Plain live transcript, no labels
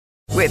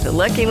With the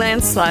Lucky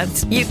Land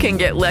Slots, you can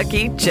get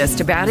lucky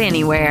just about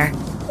anywhere.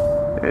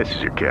 This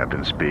is your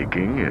captain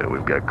speaking.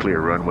 We've got clear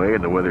runway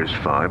and the weather's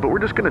fine, but we're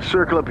just going to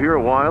circle up here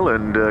a while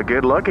and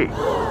get lucky.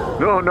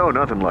 No,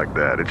 nothing like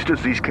that. It's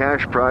just these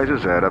cash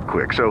prizes add up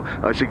quick. So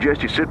I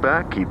suggest you sit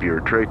back, keep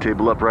your tray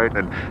table upright,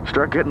 and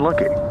start getting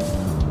lucky.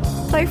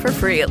 Play for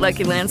free at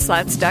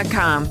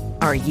LuckyLandSlots.com.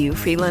 Are you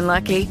feeling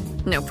lucky?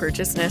 No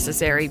purchase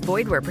necessary.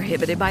 Void where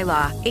prohibited by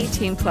law.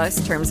 18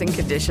 plus terms and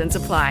conditions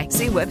apply.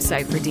 See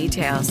website for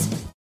details.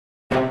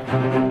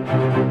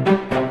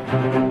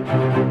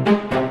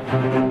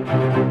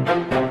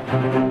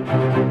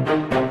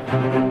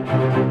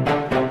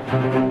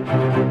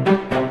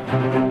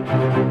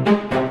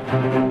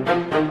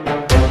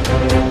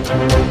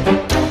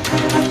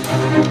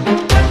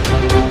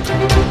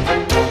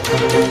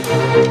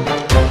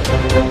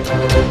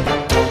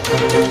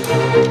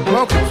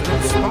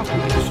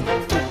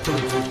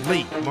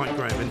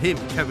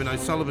 Kevin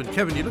O'Sullivan.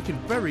 Kevin, you're looking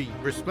very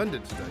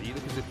resplendent today. You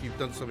look as if you've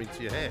done something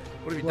to your hair.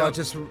 What have you done? I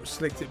just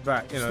slicked it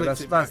back.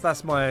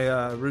 That's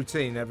my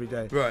routine every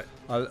day. Right.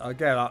 I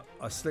get up,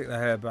 I slick the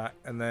hair back,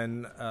 and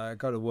then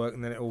go to work,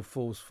 and then it all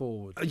falls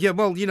forward. Yeah,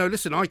 well,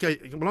 listen,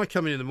 when I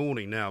come in the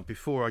morning now,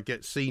 before I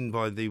get seen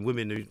by the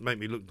women who make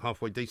me look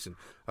halfway decent,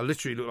 I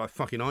literally look like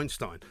fucking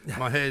Einstein.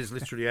 My hair's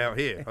literally out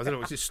here. I don't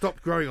know, it's just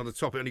stopped growing on the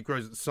top, it only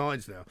grows at the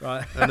sides now.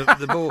 Right. And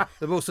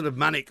the more sort of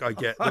manic I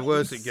get, the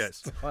worse it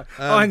gets.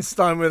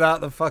 Einstein without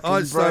the fucking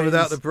Einstein brains.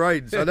 without the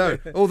brains, I know.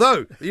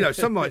 Although,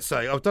 some might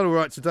say, I've done all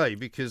right today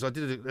because I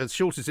did the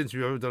shortest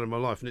interview I've ever done in my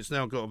life, and it's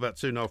now got about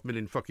 2.5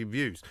 million fucking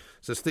views.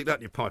 So stick that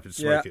in your pipe and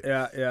smoke it.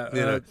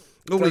 Yeah.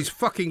 All these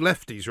fucking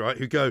lefties, right,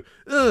 who go,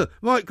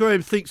 Mike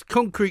Graham thinks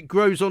concrete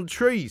grows on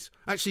trees.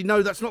 Actually,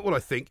 no, that's not what I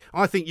think.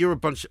 I think you're a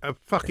bunch of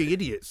fucking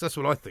idiots. That's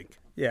what I think.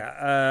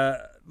 Yeah.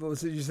 What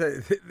was it you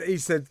said? He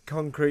said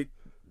concrete.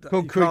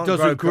 Concrete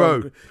doesn't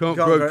grow. Can't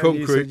grow concrete.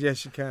 You said,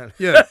 yes, you can.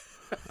 Yeah.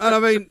 And I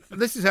mean,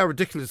 this is how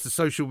ridiculous the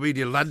social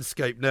media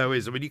landscape now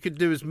is. I mean, you can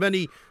do as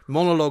many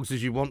monologues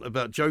as you want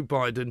about Joe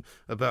Biden,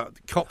 about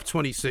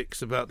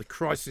COP26, about the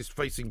crisis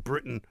facing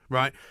Britain,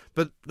 right?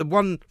 But the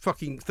one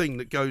fucking thing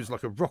that goes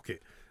like a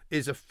rocket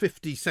is a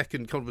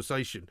 50-second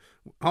conversation,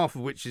 half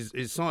of which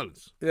is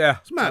silence. Yeah.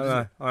 It's mad, isn't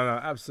it? I know.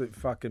 Absolute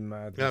fucking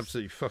mad.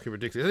 Absolutely fucking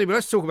ridiculous. Anyway,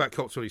 let's talk about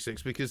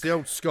COP26 because the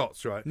old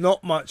Scots, right?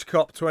 Not much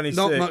COP26.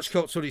 Not much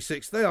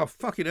COP26. They are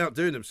fucking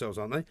outdoing themselves,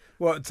 aren't they?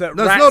 What? There's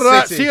no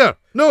rats here.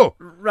 No.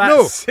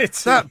 Rat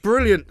City. That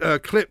brilliant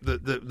clip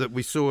that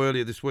we saw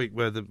earlier this week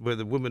where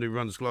the woman who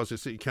runs Glasgow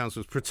City Council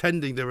is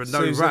pretending there are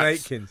no Susan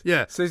rats. Aitken.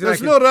 Yeah. Susan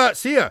There's Aitken. no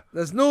rats here.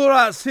 There's no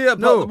rats here, but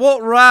No.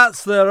 what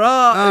rats there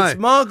are, Aye. it's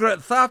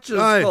Margaret Thatcher's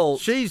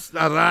fault. She's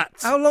a rat.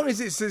 How long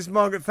is it since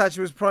Margaret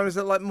Thatcher was Prime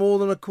Minister? Like more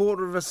than a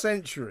quarter of a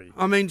century.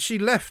 I mean, she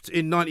left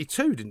in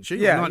 92, didn't she?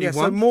 Yeah, 91?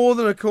 so more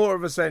than a quarter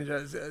of a century.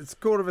 It's a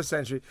quarter of a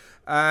century.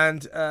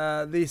 And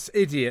this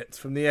idiot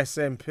from the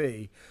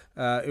SNP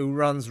who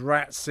runs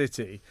Rat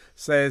City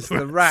says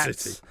the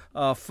rats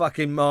are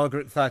fucking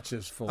Margaret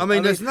Thatcher's fault. I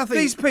mean, there's nothing...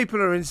 These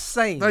people are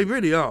insane. They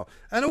really are.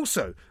 And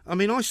also, I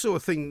mean, I saw a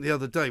thing the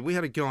other day. We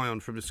had a guy on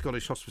from the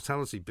Scottish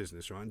hospitality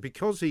business, right? And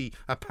because he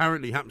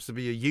apparently happens to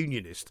be a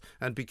unionist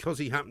and because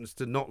he happens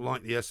to not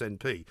like the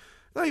SNP,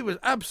 they were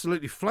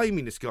absolutely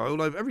flaming this guy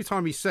all over. Every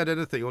time he said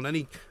anything on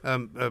any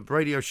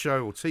radio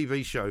show or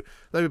TV show,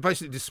 they were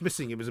basically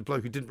dismissing him as a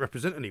bloke who didn't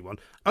represent anyone,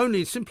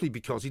 only simply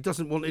because he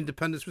doesn't want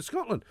independence for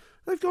Scotland.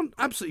 They've gone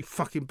absolutely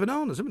fucking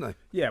bananas, haven't they?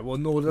 Yeah, well,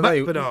 nor do Mac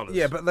they. Bananas.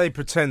 Yeah, but they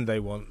pretend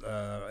they want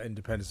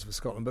independence for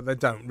Scotland, but they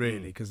don't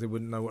really because they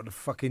wouldn't know what to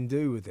fucking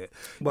do with it.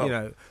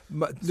 Well,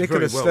 Nicola very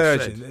well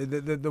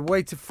Sturgeon. The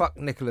way to fuck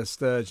Nicola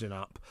Sturgeon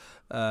up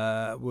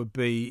would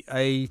be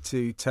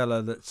to tell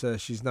her that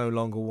she's no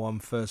longer won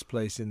first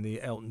place in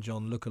the Elton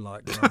John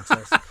lookalike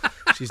contest.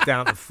 She's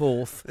down to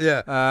fourth.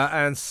 Yeah.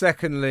 And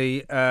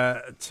secondly,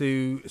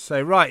 to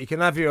say, right, you can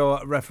have your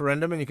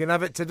referendum and you can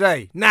have it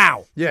today,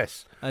 now.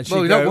 Yes. And she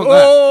Well, you go, don't want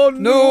that. oh,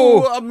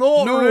 No, I'm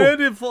not no.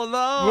 ready for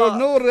that. We're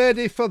not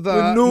ready for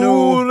that. We're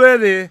not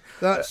ready.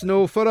 That's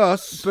no for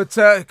us. But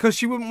because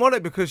she wouldn't want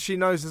it because she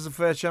knows there's a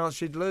fair chance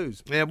she'd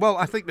lose. Yeah, well,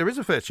 I think there is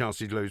a fair chance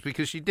she'd lose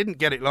because she didn't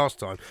get it last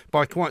time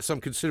by quite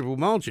some considerable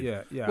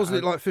margin. Yeah. Wasn't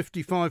it like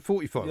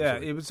 55-45? Yeah,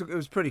 it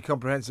was pretty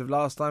comprehensive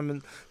last time,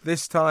 and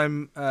this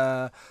time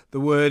the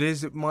word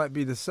is it might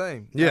be the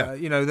same. Yeah.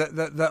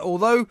 That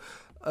although...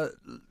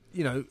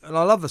 and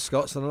I love the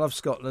Scots and I love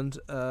Scotland,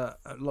 a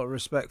lot of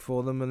respect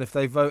for them, and if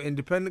they vote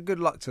independent, good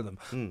luck to them.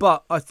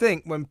 But I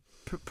think when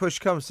push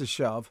comes to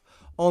shove,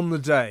 on the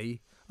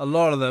day, a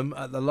lot of them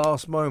at the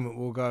last moment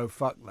will go,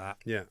 fuck that.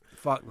 Yeah.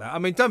 Fuck that. I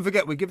mean, don't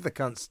forget, we give the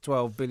cunts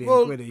 12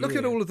 billion quid a year. Look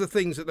at all of the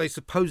things that they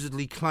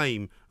supposedly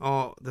claim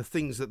are the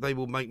things that they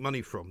will make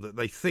money from, that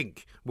they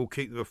think will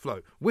keep them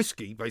afloat.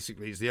 Whiskey,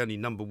 basically, is the only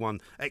number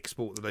one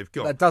export that they've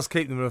got. That does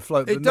keep them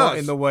afloat, but It not does.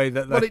 in the way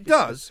that they... Well, it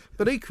does,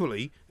 but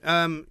equally,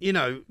 No,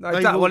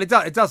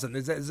 it doesn't.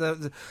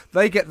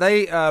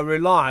 They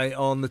rely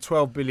on the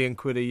 12 billion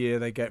quid a year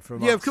they get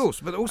from us. Yeah, of course,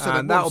 but also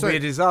and that'll be a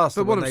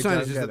disaster. But what when I'm they saying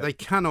don't is get that it. they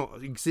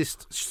cannot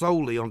exist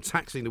solely on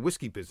taxing the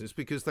whiskey business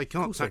because they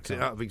can't tax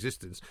it out of existence.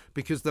 existence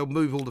because they'll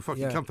move all the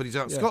fucking companies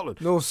out of Scotland.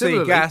 North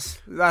Sea gas,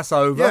 that's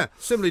over. Yeah,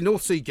 similarly,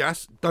 North Sea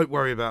gas, don't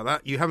worry about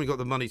that. You haven't got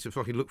the money to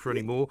fucking look for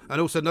any more, and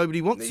also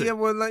nobody wants it. Yeah,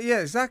 well,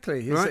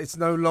 exactly. It's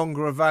no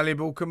longer a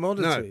valuable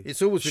commodity. No,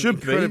 it's always been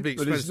incredibly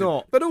expensive. But it's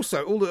not. But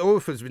also, all the oil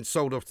fields have been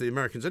sold off to the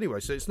Americans anyway,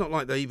 so it's not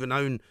like they even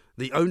own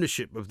the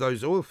ownership of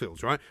those oil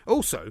fields, right?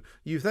 Also,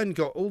 you've then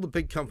got all the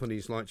big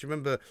companies like, do you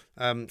remember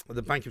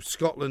the Bank of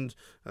Scotland,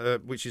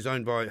 which is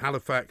owned by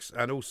Halifax,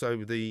 and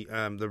also the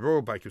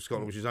Royal Bank of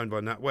Scotland, which is owned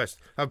by NatWest,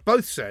 have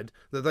both said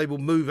that they will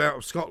move out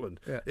of Scotland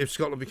if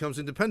Scotland becomes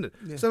independent.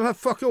 Yeah. So they'll have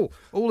fuck all.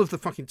 All of the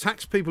fucking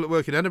tax people that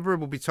work in Edinburgh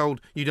will be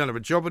told you don't have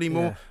a job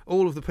anymore. Yeah.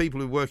 All of the people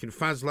who work in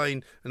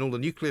Faslane and all the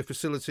nuclear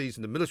facilities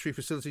and the military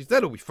facilities,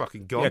 they'll all be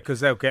fucking gone. Yeah, because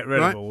they'll get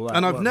rid of all that.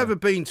 And I've never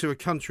been to a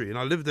country, and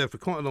I lived there for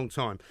quite a long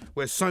time,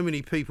 where so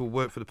many people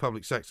work for the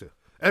public sector.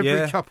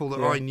 Every couple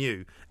that I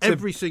knew,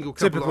 every single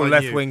couple typical that I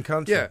knew. left-wing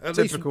country. Yeah, at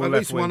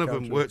least one of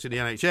them worked in the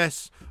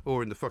NHS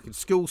or in the fucking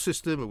school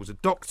system or was a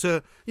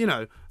doctor. You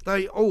know,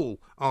 they all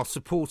are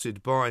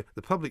supported by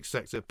the public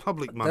sector,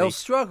 public money. They'll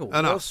struggle.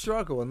 They'll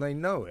struggle, and they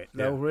know it.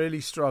 They'll really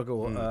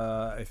struggle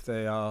if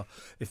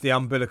the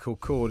umbilical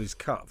cord is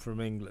cut from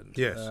England.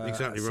 Yes,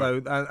 exactly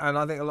right. So, and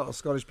I think a lot of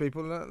Scottish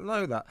people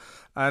know that.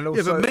 And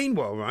also, but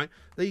meanwhile, right,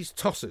 these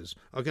tossers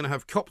are going to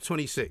have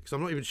COP26.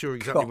 I'm not even sure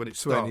exactly when it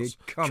starts.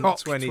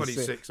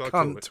 COP26.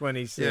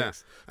 COP26. Yeah,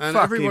 and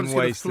everyone's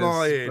going to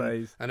fly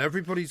in, and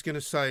everybody's going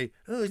to say,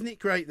 "Oh, isn't it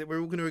great that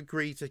we're all going to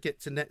agree to get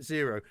to net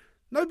zero?"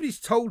 Nobody's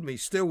told me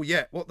still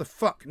yet what the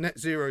fuck net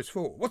zero is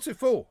for. What's it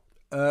for?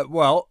 It's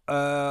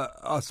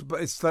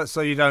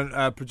so you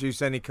don't produce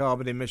any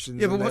carbon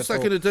emissions. Yeah, but what's that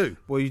going to do?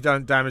 Well, you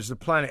don't damage the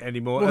planet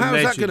anymore. Well, how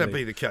is that going to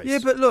be the case? Yeah,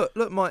 but look,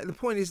 Mike. The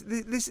point is,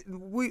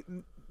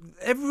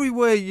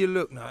 everywhere you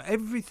look now,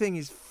 everything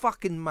is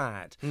fucking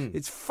mad.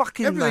 It's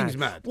fucking Everything's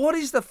mad. What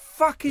is the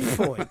fucking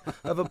point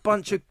of a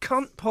bunch of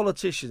cunt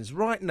politicians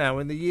right now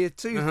in the year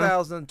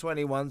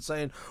 2021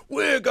 saying,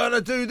 we're going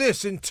to do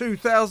this in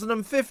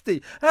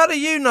 2050? How do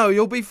you know?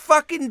 You'll be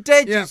fucking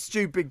dead, you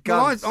stupid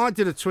cunts. Well, I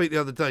did a tweet the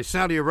other day.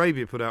 Saudi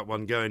Arabia put out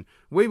one going,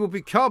 we will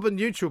be carbon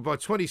neutral by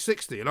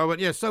 2060. And I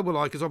went, yeah, so will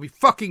I, because I'll be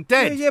fucking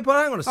dead. Yeah,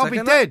 but hang on a second.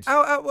 I'll be dead.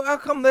 How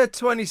come they're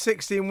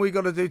 2060 and we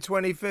got to do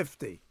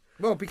 2050?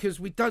 Well, because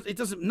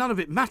none of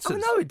it matters. Oh,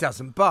 no, it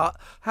doesn't. But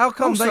how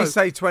come they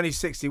say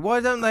 2060? Why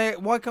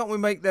can't we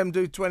make them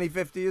do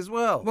 2050 as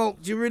well? Well,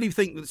 do you really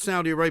think that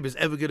Saudi Arabia's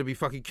ever going to be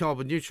fucking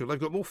carbon neutral? They've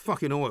got more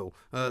fucking oil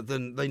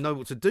than they know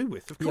what to do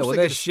with. Of course,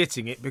 they're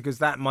shitting it because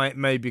that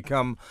may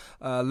become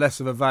less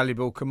of a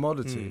valuable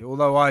commodity.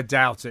 Although I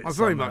doubt it. I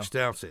very much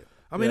doubt it.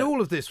 I mean, all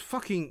of this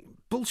fucking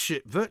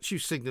bullshit virtue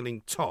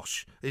signalling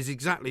tosh is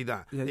exactly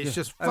that. It's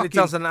just fucking and it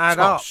doesn't add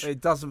tosh. up. It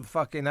doesn't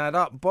fucking add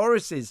up.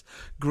 Boris's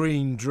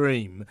green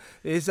dream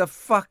is a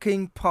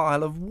fucking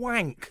pile of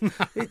wank.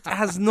 It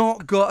has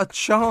not got a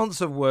chance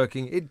of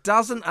working. It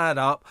doesn't add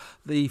up.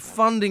 The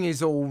funding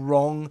is all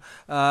wrong.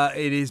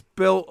 It is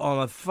built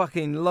on a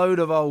fucking load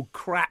of old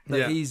crap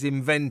that he's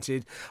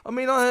invented. I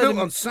mean, I heard built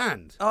him on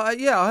sand. I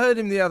heard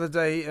him the other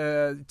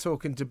day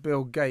talking to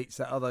Bill Gates,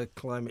 that other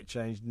climate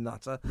change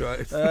nutter.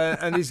 Right.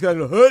 And he's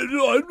going,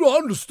 I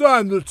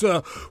understand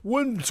that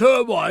wind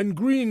turbine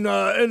green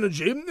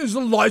energy is a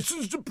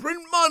license to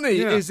print money.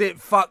 Yeah. Is it?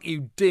 Fuck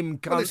you, dim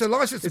cunt. Well, it's a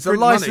license to it's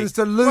print a license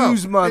money. to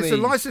lose money. It's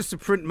a license to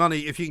print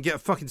money if you can get a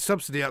fucking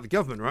subsidy out of the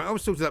government, right? I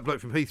was talking to that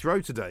bloke from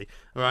Heathrow today,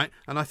 all right?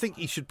 And I think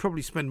he should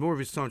probably spend more of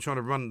his time trying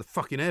to run the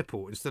fucking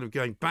airport instead of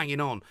going banging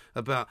on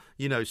about,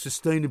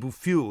 sustainable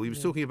fuel. He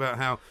was talking about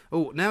how,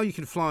 now you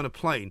can fly on a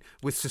plane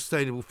with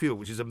sustainable fuel,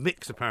 which is a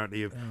mix,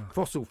 apparently, of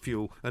fossil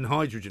fuel and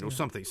hydrogen or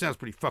something. It sounds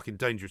pretty fucking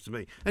dangerous to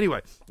me. Anyway,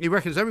 he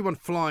reckons everyone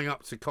flying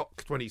up to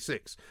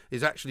COP26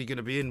 is actually going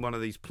to be in one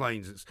of these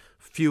planes that's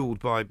fueled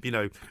by,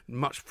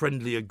 much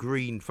friendlier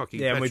green fucking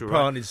petrol. And we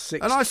planted 6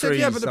 trees. And I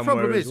said, but the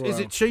problem is well.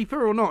 it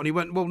cheaper or not? And he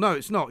went, well, no,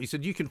 it's not. He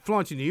said, you can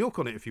fly to New York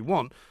on it if you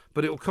want,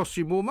 but it'll cost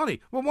you more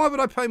money. Well, why would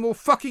I pay more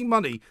fucking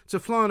money to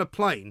fly on a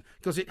plane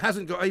because it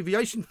hasn't got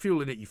aviation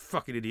fuel in it, you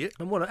fucking idiot?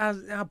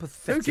 And how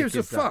pathetic Who gives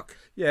is a fuck?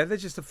 Yeah, they're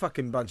just a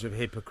fucking bunch of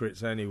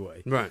hypocrites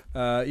anyway. Right.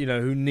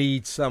 Who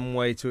need some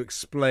way to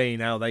explain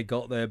how they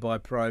got there by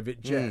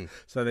private jet.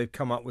 So they've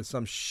come up with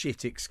some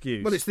shit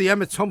excuse. Well, it's the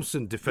Emma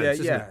Thompson defence,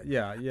 isn't it?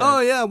 Yeah. Oh,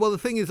 yeah, well, the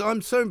thing is,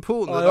 I'm so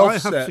important that I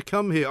have to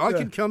come here. I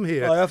can come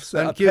here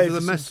and give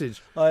the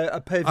message. I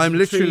paid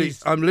for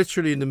trees. I'm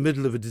literally in the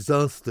middle of a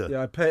disaster.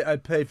 Yeah, I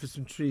paid for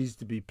some trees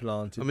to be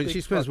planted. I mean, she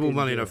spends more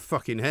money on her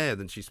fucking hair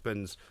than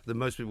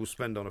most people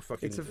spend on a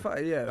fucking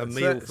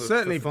meal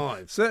for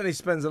five. Certainly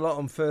spends a lot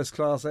on first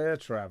class air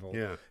travel.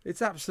 Yeah.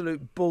 It's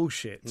absolute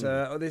bullshit.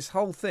 This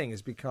whole thing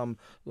has become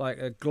like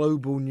a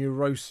global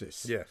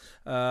neurosis. Yeah. Yes.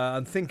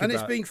 And think And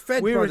about it's being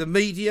fed We're by in- the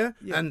media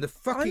Yeah. and the I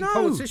fucking know.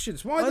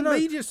 politicians. Why I are the know.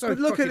 media so But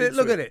look fucking at it, into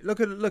look at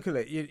it, look at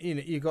it.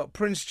 You got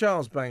Prince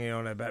Charles banging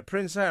on about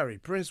Prince Harry,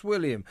 Prince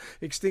William,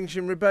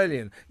 Extinction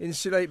Rebellion,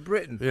 Insulate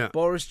Britain, Yeah.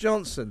 Boris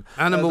Johnson,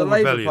 Animal the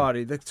Labour Rebellion.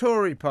 Party, the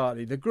Tory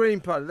Party, the Green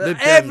Party, Lib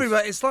Dems.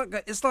 everybody.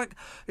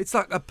 It's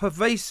like a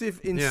pervasive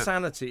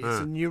insanity. It's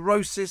a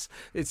neurosis.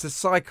 It's a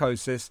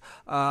psychosis,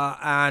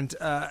 and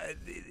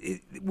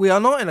we are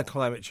not in a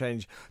climate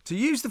change. To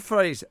use the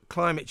phrase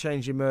 "climate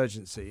change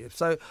emergency,"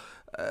 so.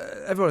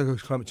 Everyone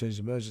goes climate change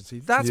emergency.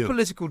 That's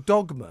political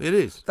dogma. It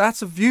is.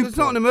 That's a viewpoint. It's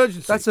not an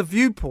emergency. That's a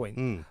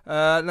viewpoint.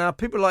 Now,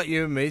 people like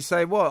you and me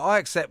say, well, I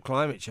accept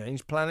climate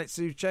change. Planets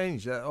do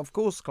change. Of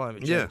course,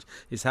 climate change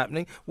is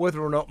happening. Whether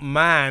or not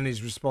man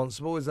is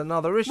responsible is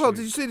another issue. Well,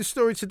 did you see the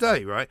story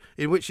today, right,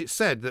 in which it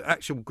said that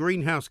actual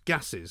greenhouse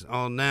gases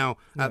are now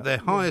at their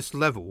highest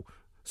level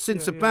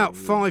since about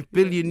 5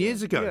 billion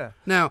years ago. Yeah.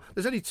 Now,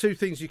 there's only two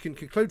things you can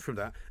conclude from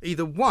that.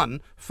 Either one,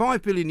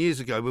 5 billion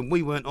years ago when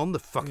we weren't on the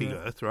fucking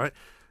Earth, right,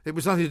 it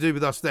was nothing to do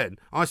with us then.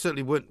 I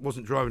certainly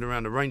wasn't driving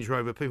around a Range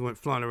Rover. People weren't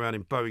flying around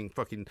in Boeing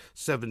fucking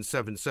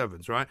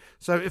 777s, right?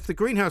 So if the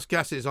greenhouse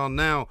gases are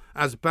now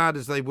as bad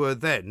as they were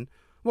then,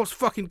 what's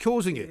fucking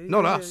causing it?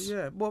 Not us.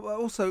 Yeah. Well,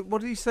 also,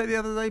 what did you say the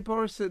other day,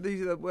 Boris? That the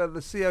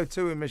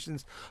CO2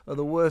 emissions are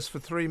the worst for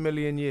 3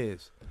 million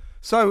years.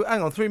 So,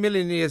 hang on, 3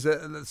 million years.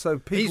 So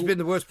people. He's been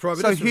the worst prime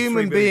minister. So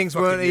human beings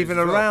weren't even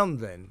around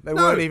then. They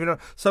weren't even.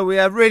 So we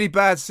have really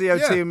bad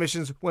CO2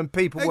 emissions when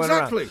people weren't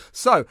around. Exactly.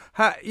 So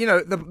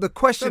the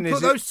question is,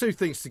 put those two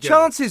things together.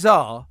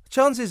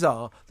 Chances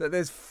are that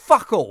there's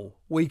fuck all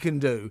we can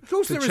do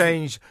to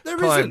change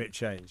climate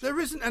change. There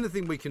isn't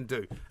anything we can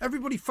do.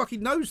 Everybody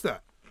fucking knows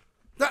that.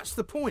 That's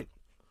the point.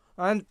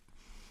 And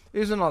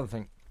here's another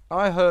thing.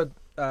 I heard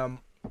I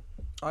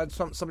had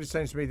somebody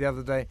saying to me the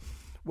other day,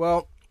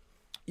 well,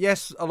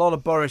 yes, a lot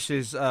of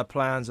Boris's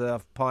plans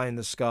are pie in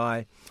the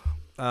sky,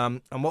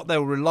 and what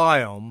they'll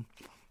rely on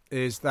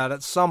is that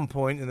at some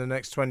point in the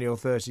next 20 or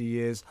 30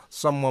 years,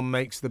 someone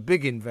makes the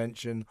big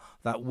invention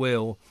that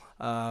will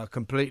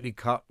completely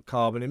cut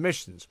carbon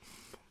emissions.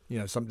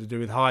 Something to do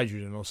with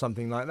hydrogen or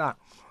something like that.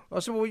 I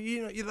said, well,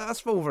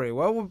 that's all very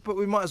well, but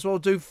we might as well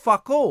do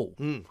fuck all.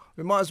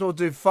 We might as well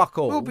do fuck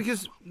all. Well,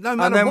 because no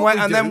matter what we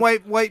do... And then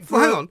wait for...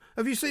 Well, hang on.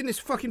 Have you seen this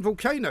fucking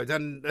volcano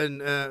down in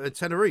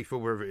Tenerife or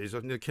wherever it is,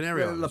 in the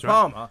Canary Islands? La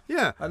Palma. Right?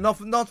 Yeah. And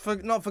not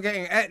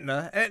forgetting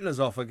Etna. Etna's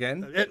off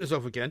again. Etna's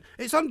off again.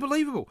 It's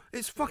unbelievable.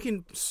 It's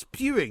fucking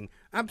spewing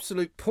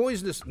absolute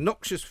poisonous,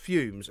 noxious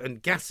fumes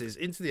and gases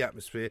into the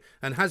atmosphere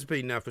and has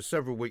been now for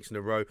several weeks in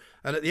a row.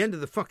 And at the end of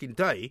the fucking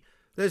day...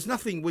 There's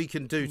nothing we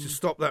can do to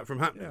stop that from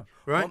happening,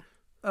 right?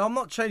 I'm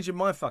not changing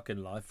my fucking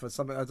life for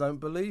something I don't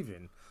believe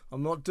in.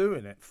 I'm not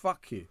doing it.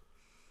 Fuck you.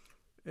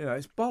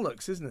 It's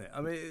bollocks, isn't it?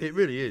 I mean, it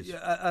really is.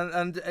 Yeah,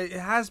 and it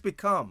has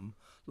become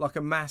like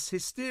a mass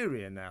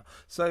hysteria now.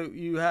 So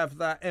you have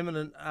that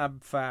eminent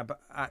ab-fab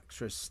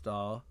actress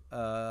star,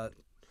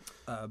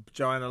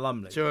 Joanna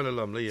Lumley. Joanna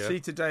Lumley, yeah.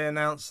 She today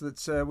announced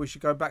that we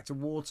should go back to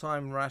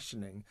wartime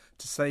rationing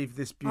to save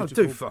this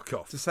beautiful. Oh, do fuck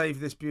off! To save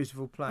this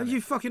beautiful planet. Are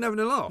you fucking having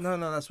a laugh? No,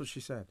 that's what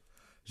she said.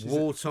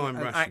 Wartime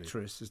rationing. An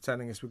actress is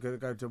telling us we're going to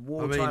go to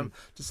wartime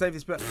to save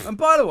this planet. And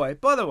by the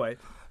way,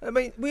 I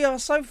mean we are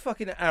so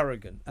fucking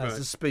arrogant as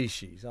a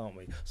species, aren't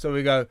we? So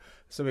we go.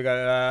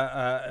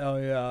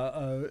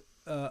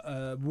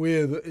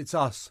 It's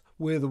us.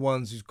 We're the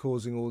ones who's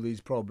causing all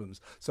these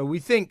problems. So we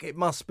think it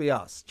must be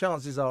us.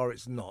 Chances are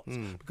it's not,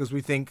 because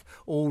we think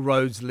all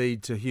roads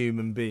lead to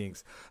human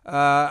beings.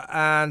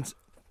 And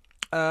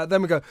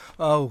then we go,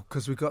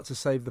 because we've got to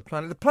save the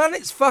planet. The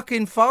planet's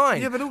fucking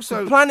fine. Yeah, but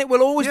also... The planet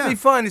will always be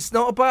fine. It's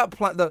not about...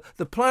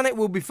 The planet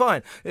will be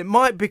fine. It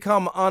might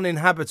become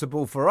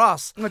uninhabitable for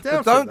us, but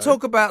don't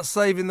talk about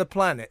saving the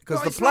planet,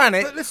 because the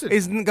planet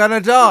isn't going to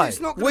die.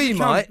 We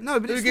might. No,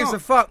 but who gives a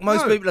fuck?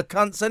 Most people are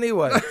cunts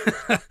anyway.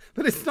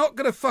 But it's not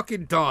going to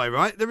fucking die,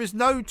 right? There is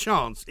no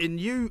chance in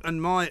you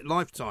and my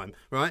lifetime,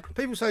 right?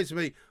 People say to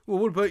me, well,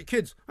 what about your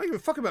kids? I don't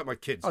give a fuck about my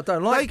kids. I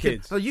don't like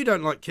kids. Oh, you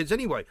don't like kids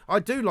anyway. I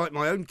do like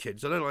my own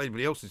kids. I don't like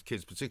anybody else's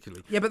kids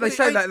particularly. Yeah, but they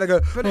say that. They go,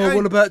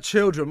 what about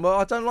children? Well,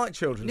 I don't like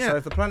children. So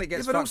if the planet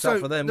gets fucked up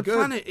for them, the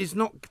planet is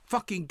not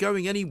fucking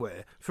going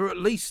anywhere for at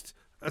least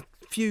a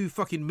few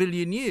fucking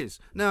million years.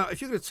 Now,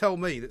 if you're going to tell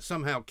me that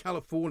somehow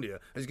California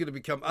is going to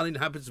become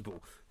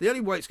uninhabitable, the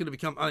only way it's going to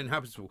become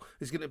uninhabitable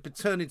is going to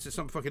turn into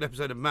some fucking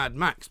episode of Mad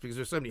Max, because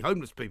there's so many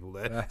homeless people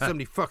there, so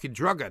many fucking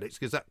drug addicts,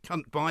 because that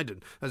cunt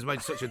Biden has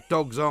made such a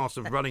dog's arse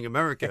of running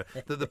America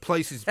that the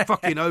place is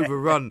fucking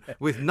overrun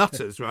with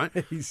nutters, right?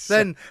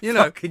 Then,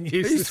 fucking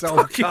useless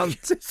old cunt.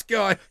 This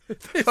guy.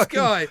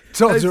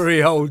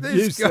 Toddery old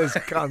useless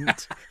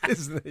cunt,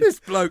 isn't he? This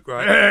bloke,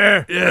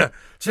 right? Yeah.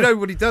 Do you know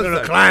what he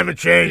does? Climate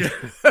change.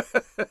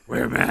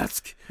 Wear a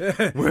mask.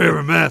 Wear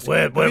a mask.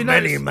 Wear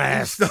many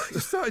masks. He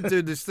started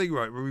doing this thing,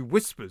 right, where he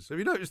whispers. Have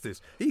you noticed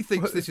this? He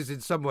thinks this is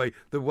in some way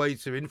the way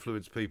to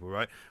influence people,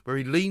 right? Where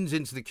he leans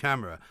into the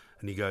camera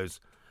and he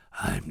goes,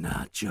 I'm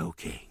not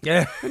joking.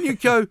 Yeah. And you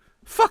go,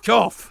 Fuck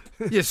off,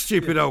 you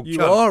stupid old You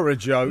cunt. are a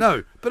joke.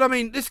 No, but I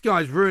mean, this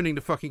guy's ruining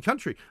the fucking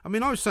country. I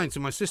mean, I was saying to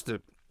my sister,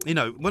 you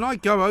know, when I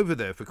go over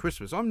there for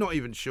Christmas, I'm not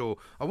even sure.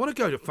 I want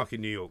to go to fucking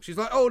New York. She's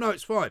like, oh, no,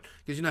 it's fine.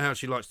 Because you know how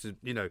she likes to,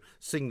 you know,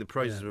 sing the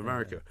praises of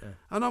America.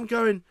 And I'm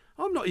going,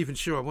 I'm not even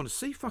sure I want to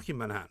see fucking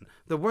Manhattan.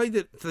 The way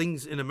that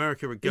things in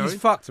America are going.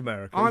 He's fucked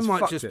America. I He's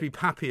might fucked just it. be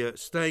happier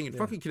staying in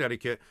fucking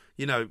Connecticut.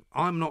 You know,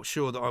 I'm not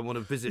sure that I want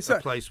to visit It's a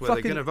like place where they're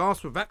fucking- going to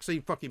ask for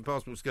vaccine fucking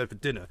passports to go for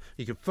dinner.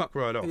 You can fuck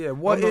right off. Yeah,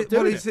 I'm not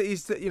doing it.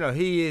 he's you know,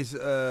 he is.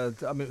 I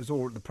mean,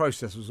 the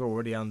process was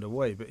already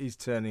underway, but he's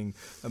turning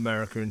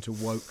America into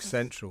woke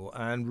central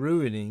and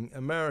ruining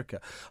America.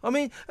 I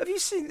mean, have you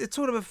seen the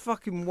sort of a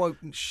fucking woke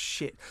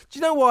shit? Do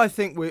you know why I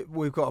think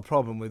we've got a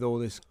problem with all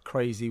this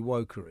crazy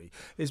wokery?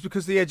 It's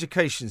because the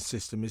education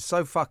system is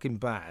so fucking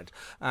bad,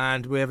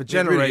 and we have a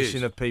generation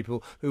is. of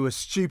people who are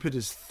stupid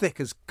as thick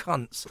as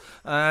cunts,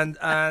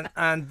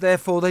 and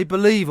therefore they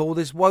believe all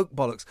this woke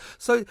bollocks.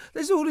 So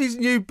there's all these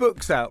new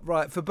books out,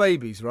 right, for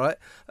babies, right?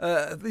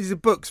 These are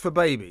books for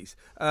babies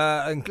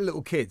and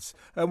little kids,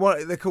 and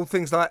they're called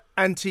things like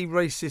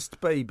Anti-Racist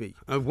Baby.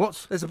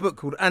 What? There's a book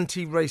called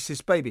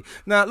Anti-Racist Baby.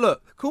 Now,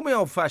 look, call me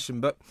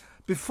old-fashioned, but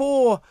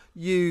before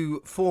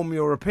you form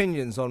your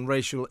opinions on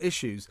racial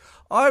issues,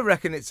 I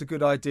reckon it's a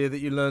good idea that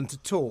you learn to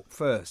talk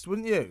first,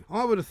 wouldn't you?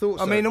 I would have thought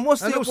so. I mean, and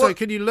what's the- also, what-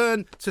 can you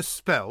learn to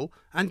spell,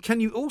 and can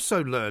you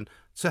also learn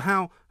to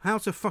how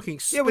to fucking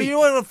speak? Yeah, well, you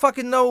don't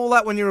fucking know all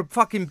that when you're a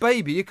fucking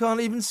baby. You can't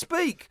even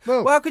speak.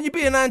 Well- how can you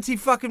be an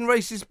anti-fucking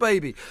racist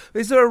baby?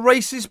 Is there a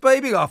racist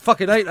baby? I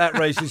fucking hate that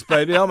racist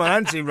baby. I'm an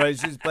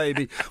anti-racist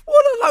baby.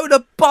 What a load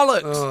of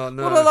bollocks. Oh,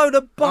 no. What a load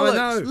of I know.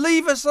 bollocks.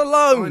 Leave us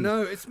alone. I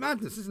know, it's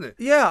madness, isn't it?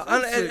 Yeah, It's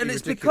and absolutely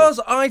it's ridiculous. because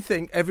I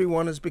think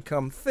everyone has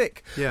become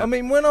thick. Yeah. I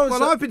mean, when I was...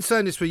 Well, I've been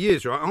saying this for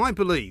years, right? I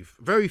believe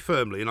very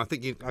firmly, and I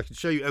think I can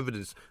show you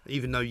evidence,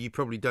 even though you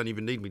probably don't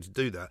even need me to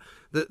do that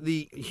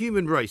the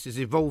human race is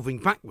evolving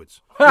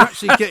backwards. We're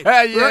actually,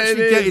 Yeah, it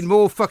is. getting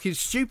more fucking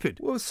stupid.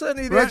 Well,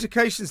 certainly the Right?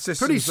 education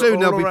system. Pretty soon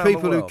there'll be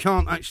people who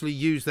can't actually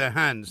use their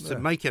hands to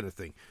make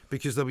anything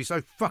because they'll be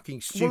so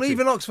fucking stupid. Well,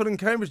 even Oxford and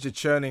Cambridge are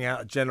churning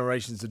out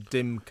generations of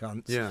dim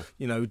cunts. Yeah.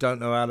 You know, who don't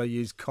know how to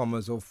use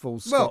commas or full Well,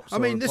 stops. I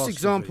mean, or this apostrophes.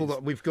 example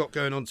that we've got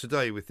going on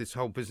today with this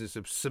whole business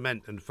of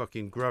cement and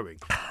fucking growing,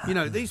 you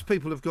know, these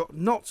people have got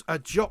not a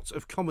jot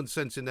of common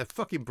sense in their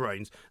fucking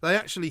brains. They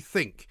actually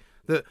think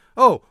that,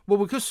 oh, well,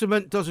 because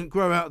cement doesn't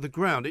grow out of the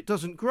ground, it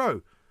doesn't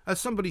grow.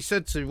 As somebody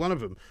said to one of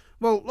them,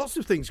 well, lots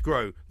of things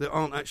grow that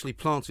aren't actually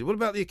planted. What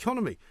about the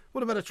economy?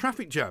 What about a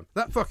traffic jam?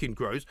 That fucking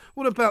grows.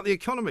 What about the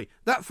economy?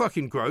 That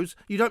fucking grows.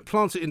 You don't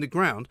plant it in the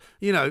ground.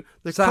 You know.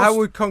 So how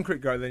would concrete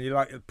grow then? You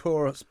like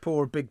pour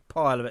a big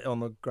pile of it on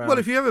the ground. Well,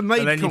 if you ever made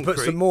and then concrete, you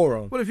put some more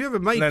on. Well, if you ever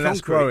made And then concrete,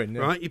 that's growing,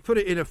 yeah. right? You put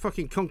it in a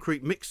fucking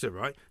concrete mixer,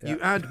 right? You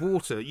add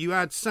water, you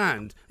add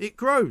sand. It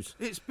grows.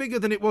 It's bigger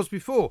than it was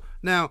before.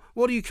 Now,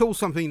 what do you call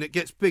something that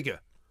gets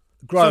bigger?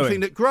 Growing. Something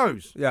that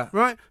grows. Yeah.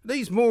 Right?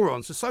 These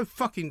morons are so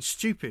fucking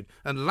stupid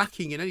and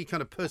lacking in any kind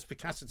of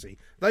perspicacity.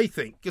 They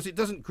think because it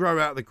doesn't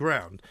grow out of the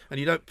ground and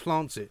you don't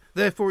plant it,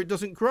 therefore it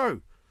doesn't grow.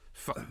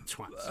 Fucking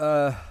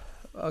twats.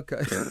 Okay.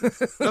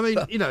 I mean,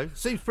 you know,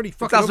 seems pretty It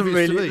fucking doesn't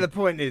obvious really. to me. The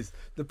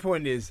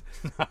point is,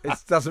 it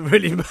doesn't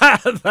really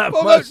matter that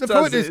Well, much. the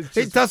does point it? is, It's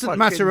it just doesn't fucking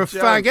matter a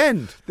joke. fag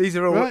end. These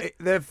are all Right?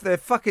 they're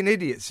fucking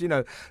idiots, you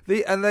know.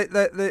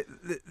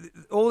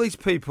 All these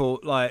people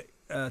like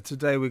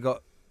today we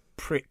got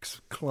pricks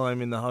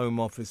climbing the Home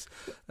Office,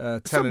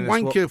 telling Some us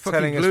wanker what, fucking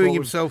telling us gluing what we-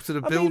 himself to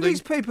the I building. mean,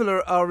 these people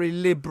are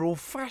illiberal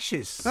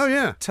fascists. Oh,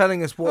 yeah.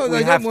 telling us what Oh, we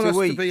they have don't want to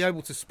us eat. to be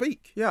able to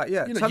speak. Yeah,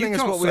 yeah. You know, telling you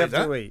us can't what we say have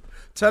that. to eat.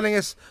 Telling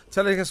us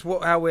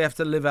how we have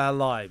to live our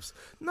lives.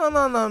 No.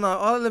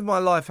 I live my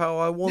life how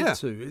I want Yeah.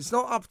 to. It's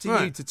not up to you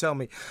Right. to tell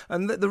me.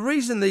 And the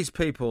reason these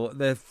people,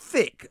 they're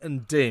thick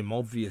and dim,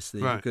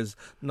 obviously, Right. because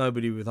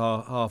nobody with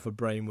half a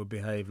brain would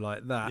behave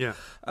like that. Yeah.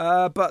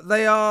 But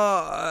they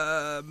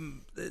are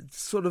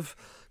sort of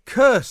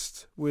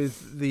cursed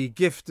with the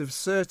gift of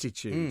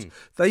certitude.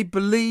 They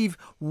believe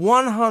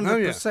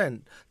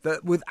 100%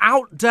 that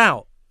without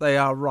doubt they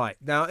are right.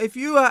 Now, if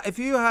you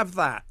have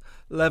that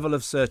level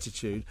of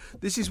certitude,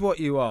 this is what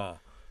you are.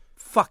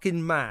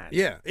 Fucking mad.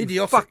 Yeah, You're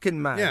idiotic.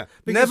 fucking mad. Yeah,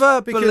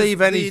 Never because believe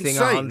the anything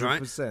insane,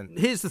 100%. Right?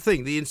 Here's the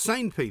thing: the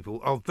insane people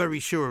are very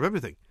sure of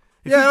everything.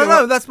 If Yeah, you I go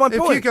know, up- that's my If you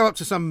point. go up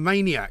to some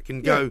maniac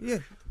and go, Yeah.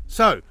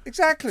 so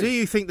Exactly. do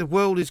you think the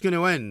world is going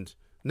to end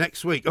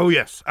next week? Oh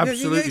yes,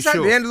 absolutely exactly.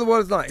 sure. The end of the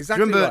world is night.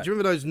 Exactly. do you right.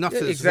 remember those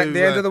nutters? Yeah, exactly. who,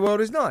 The end of the world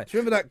is night. Do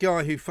you remember that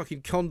guy who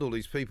fucking conned all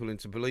these people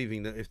into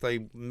believing that if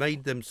they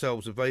made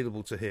themselves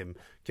available to him,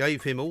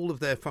 gave him all of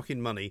their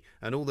fucking money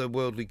and all their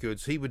worldly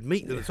goods, he would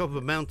meet them at the top of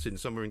a mountain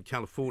somewhere in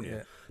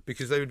California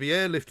because they would be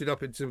airlifted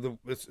up into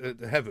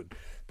the heaven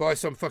by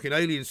some fucking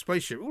alien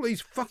spaceship. All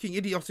these fucking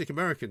idiotic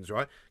Americans,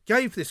 right,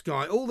 gave this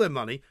guy all their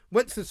money,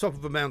 went to the top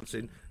of a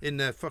mountain in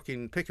their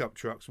fucking pickup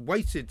trucks,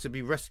 waited to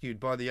be rescued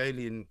by the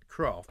alien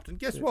craft, and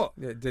guess what?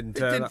 Yeah, it didn't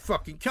It turn didn't up.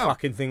 fucking come.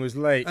 Fucking thing was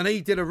late. And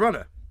he did a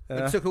runner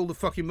and took all the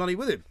fucking money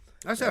with him.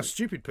 That's how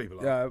stupid people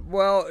are. Yeah,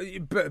 well,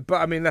 but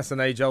I mean that's an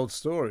age-old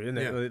story, isn't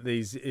it? Yeah.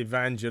 These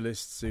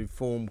evangelists who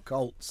form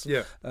cults,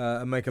 Yeah.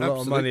 and make a lot of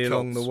Absolute money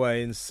along the cults.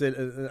 way,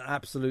 and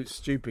absolute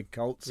stupid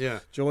cults. Yeah.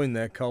 Join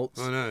their cults.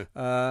 I know. And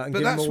But give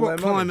them that's all what their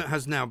money. climate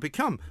has now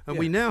become. And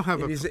we Yeah. now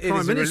have It a is prime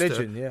a minister.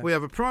 religion, yeah. We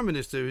have a prime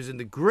minister who's in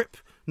the grip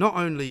not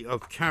only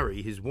of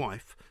Carrie, his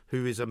wife,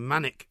 who is a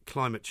manic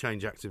climate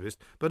change activist,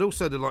 but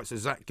also the likes of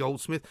Zach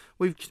Goldsmith.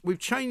 We've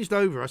changed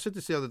over. I said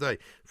this the other day,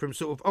 from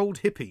sort of old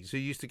hippies who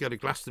used to go to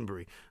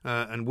Glastonbury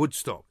and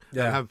Woodstock and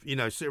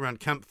have sit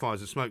around campfires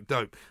and smoke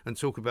dope and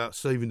talk about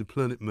saving the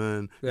planet,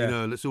 man.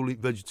 Yeah. Let's all eat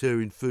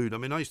vegetarian food. I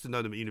mean, I used to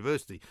know them at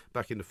university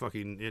back in the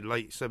fucking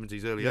late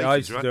 70s, early 80s. I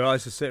used to right? do. I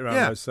used to sit around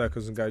Yeah. those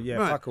circles and go,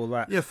 Right. fuck all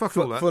that. Yeah, fuck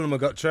all that. Fulham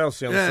have got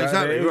Chelsea on Yeah, Saturday.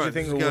 exactly. Who do Right. you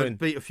think Just will go win? and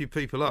beat a few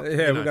people up.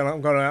 Yeah,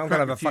 I'm gonna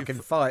have a fucking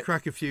fight.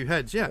 Crack a few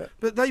heads, yeah.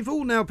 But they've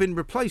all now been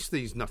replaced,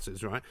 these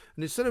nutters, right?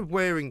 And instead of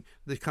wearing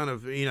the kind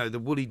of, the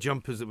woolly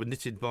jumpers that were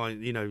knitted by,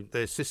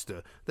 their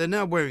sister, they're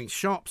now wearing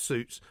sharp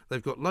suits,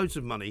 they've got loads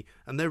of money,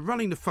 and they're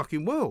running the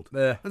fucking world.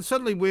 Yeah. And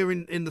suddenly we're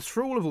in the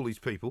thrall of all these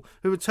people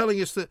who are telling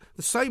us that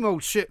the same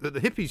old shit that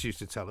the hippies used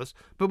to tell us,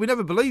 but we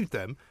never believed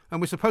them, and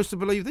we're supposed to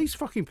believe these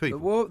fucking people.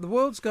 The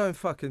world's going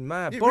fucking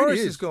mad. It Boris really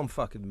is. has gone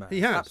fucking mad.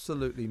 He has.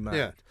 Absolutely mad.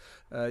 Yeah.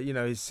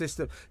 His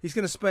system. He's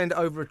going to spend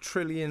over £1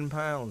 trillion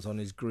on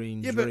his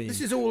green Yeah, dream. but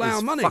this is all our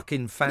His money.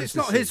 Fucking And fantasy. it's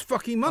not his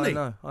fucking money.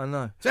 I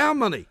know. It's our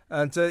money.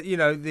 And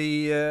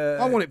the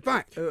I want it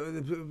back.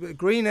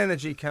 Green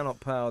energy cannot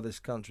power this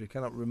country.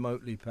 Cannot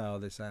remotely power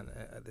this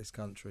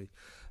country.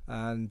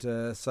 And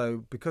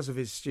so, because of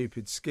his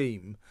stupid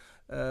scheme,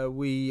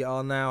 we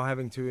are now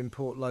having to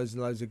import loads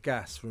and loads of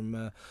gas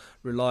from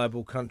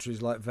reliable countries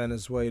like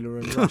Venezuela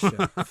and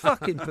Russia.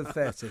 Fucking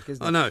pathetic,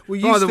 isn't it? I know.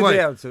 We By used the to way, be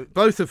able to.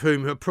 both of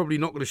whom are probably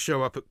not going to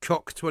show up at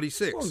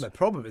COP26. Well, no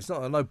problem. It's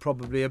not. No,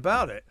 probably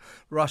about it.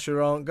 Russia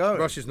aren't going.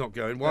 Russia's not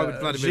going. Why would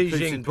Vladimir Xi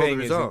Putin bother Jinping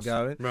his isn't arse?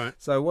 going. Right.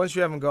 So once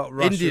you haven't got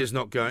Russia, India's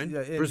not going.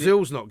 Yeah,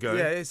 Brazil's not going.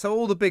 Yeah. So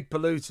all the big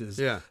polluters.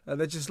 Yeah.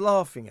 They're just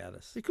laughing at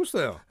us. Of course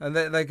they are. And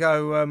they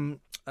go,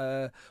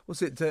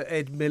 what's it,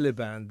 Ed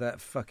Miliband, that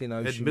fucking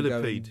ocean going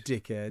Millipede.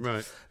 dickhead.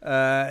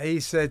 Right. He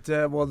said,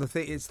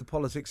 it's the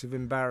politics of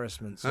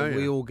embarrassment, so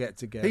we all get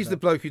together. He's the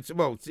bloke who's,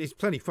 it's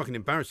plenty fucking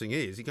embarrassing,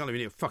 he is. He can't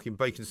even eat a fucking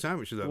bacon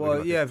sandwich without Well,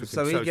 looking like a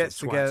so he fucking gets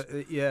total twat.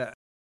 together, yeah.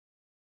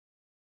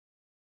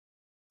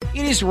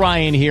 It is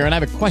Ryan here, and I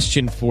have a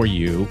question for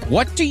you.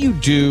 What do you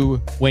do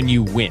when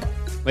you win?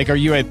 Like, are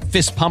you a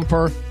fist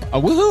pumper, a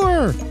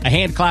woohooer, a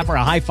hand clapper,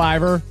 a high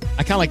fiver?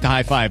 I kind of like the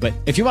high five, but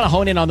if you want to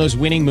hone in on those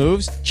winning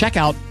moves, check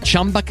out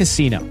Chumba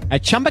Casino.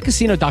 At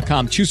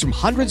ChumbaCasino.com, choose from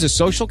hundreds of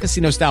social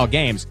casino-style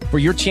games for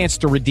your chance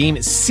to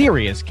redeem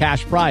serious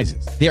cash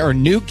prizes. There are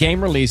new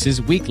game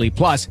releases weekly,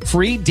 plus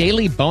free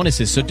daily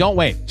bonuses, so don't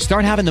wait.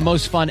 Start having the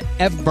most fun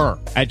ever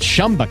at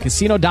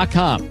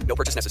ChumbaCasino.com. No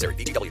purchase necessary.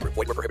 VGW Group.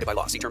 Void where prohibited by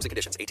law. See terms and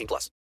conditions.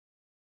 18+.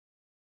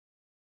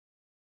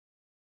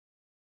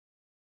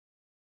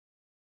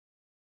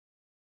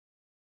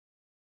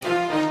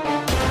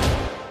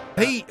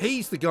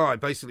 He's the guy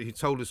basically who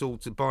told us all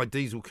to buy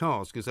diesel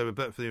cars because they were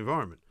better for the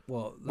environment.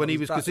 Well, When he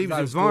was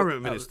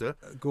environment minister.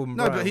 Gordon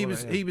No, Brown, but he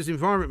wasn't was he was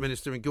environment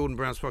minister in Gordon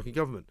Brown's fucking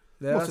government.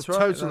 Yeah, What that's a right,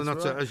 total and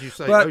that's utter, right. as you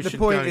say, But ocean the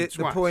going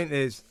point twat.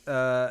 is,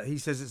 he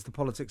says it's the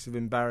politics of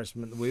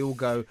embarrassment. We all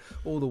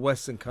the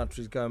Western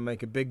countries go and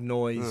make a big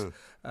noise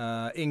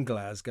in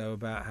Glasgow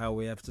about how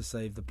we have to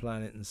save the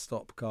planet and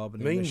stop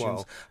carbon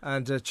emissions.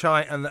 And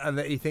China, and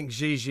that he thinks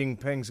Xi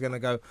Jinping's going to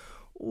go,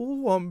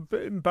 oh, I'm a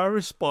bit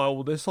embarrassed by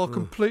all this. I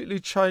completely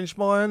changed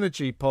my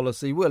energy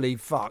policy. Will he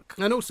fuck?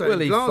 And also Will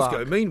in he Glasgow,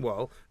 fuck?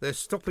 meanwhile, they're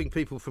stopping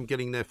people from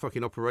getting their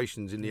fucking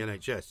operations in the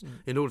NHS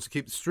in order to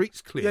keep the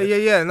streets clear.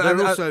 Yeah. And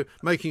They're also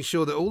making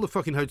sure that all the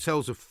fucking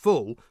hotels are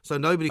full, so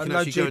nobody can And no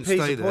actually go and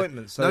GP's stay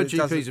appointments, so there. No it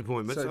doesn't- GP's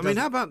appointments. so it I mean,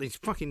 how doesn't- about these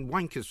fucking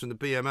wankers from the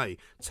BMA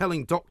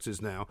telling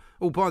doctors now,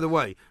 oh, by the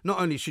way, not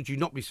only should you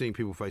not be seeing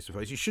people face to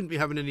face, you shouldn't be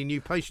having any new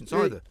patients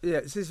either.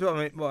 Yeah, this is what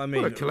I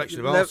mean. What a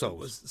collection of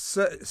arseholes.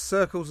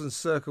 Circles and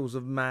circles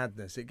of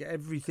madness.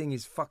 Everything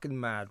is fucking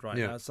mad right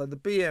Yeah. now. So the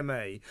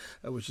BMA,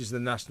 which is the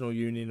National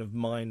Union of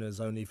Miners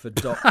only for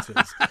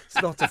doctors,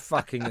 it's not a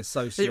fucking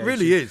association. It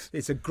really is.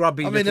 It's a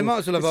grubby. I mean, they might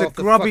as well have it's a half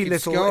the grubby fucking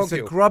little. It's a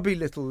Scargill. grubby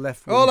little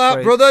left. All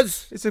out,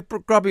 brothers! It's a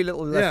grubby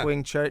little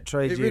left-wing trade It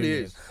really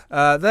union.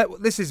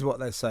 is. This is what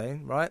they're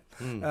saying, right?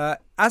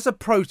 As a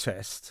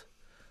protest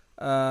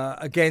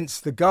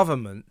against the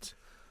government.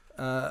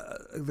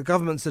 The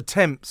government's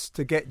attempts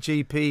to get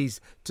GPs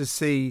to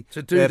see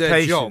To do their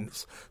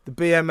patients. The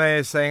BMA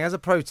is saying, as a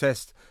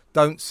protest,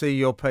 don't see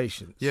your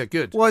patients. Yeah,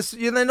 good. Well,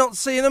 they're not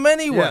seeing them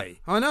anyway.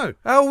 Yeah, I know.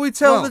 How will we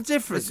tell Well, the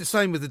difference? It's the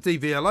same with the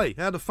DVLA.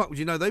 How the fuck would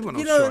you know they were not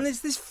You know, strike? and there's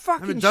this Haven't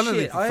fucking done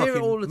anything shit. for I hear it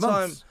fucking all the time.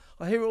 months.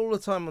 I hear it all the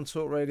time on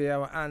Talk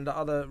Radio and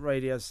other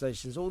radio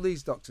stations. All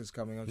these doctors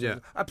coming on. Yeah.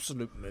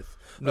 Absolute myth.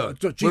 No,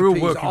 GPs we're all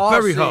working are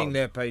very seeing hard.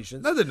 their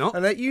patients. No, they're not.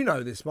 And you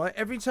know this, Mike.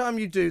 Every time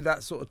you do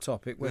that sort of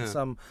topic when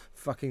some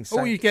fucking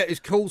all you get is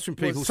calls from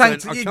people saying,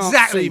 saying, I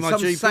can't see my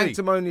some GP.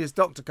 sanctimonious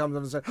doctor comes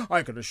on and says,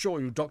 I can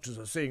assure you doctors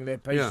are seeing their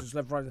patients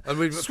left, right, and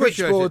we've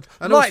switchboard, appreciated it.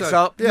 And lights also,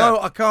 up.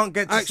 No, I can't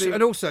get to Actually, see.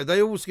 and also,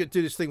 they always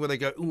do this thing where they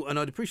go, "Ooh," and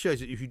I'd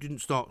appreciate it if you didn't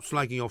start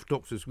slagging off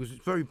doctors because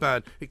it's very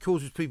bad. It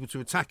causes people to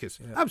attack us.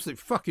 Absolute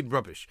fucking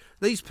rubbish.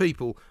 These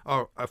people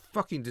are a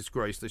fucking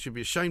disgrace. They should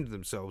be ashamed of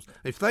themselves.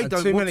 If they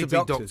don't want to be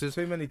doctors,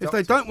 if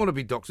they don't want to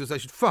be doctors, they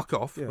should fuck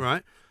off,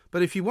 right?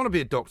 But if you want to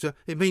be a doctor,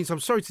 it means, I'm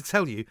sorry to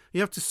tell you,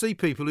 you have to see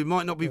people who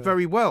might not be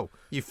very well,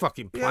 you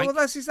fucking plank. Yeah, well,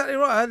 that's exactly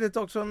right. I had a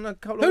doctor on a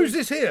couple of Who's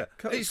weeks. this here?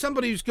 It's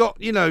somebody who's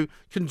got,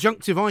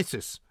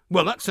 conjunctivitis.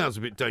 Well, that sounds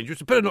a bit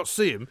dangerous. I better not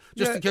see him,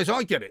 just in case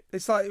I get it.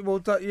 It's like, well,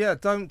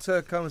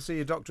 don't come and see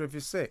your doctor if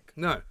you're sick.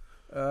 No.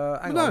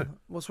 Hang on.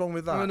 What's wrong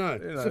with that? I know.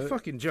 It's a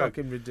fucking joke.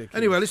 Fucking ridiculous.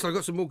 Anyway, listen, I've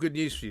got some more good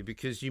news for you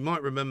because you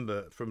might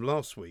remember from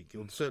last week,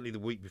 or certainly the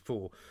week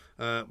before,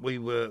 we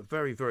were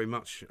very, very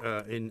much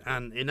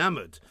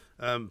enamoured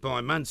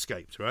by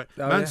Manscaped, right?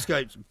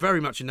 Manscaped's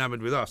very much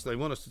enamoured with us. They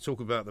want us to talk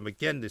about them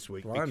again this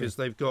week because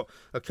they've got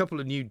a couple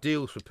of new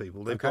deals for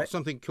people. They've got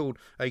something called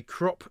a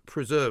crop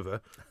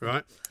preserver,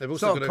 right? They've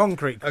also got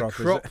concrete a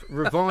crop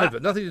reviver.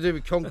 Nothing to do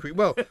with concrete.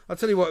 Well, I'll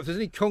tell you what, if there's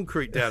any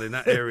concrete down in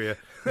that area,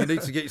 you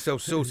need to get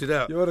yourself sorted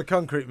out. You're the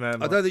concrete man.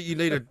 Mike. I don't think you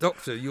need a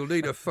doctor. You'll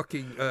need a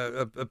fucking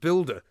a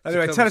builder.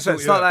 Anyway, tell us.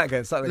 Start that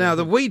again. Now,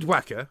 the Weed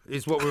Whacker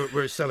is what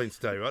we're selling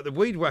today, right? The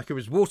Weed Whacker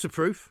is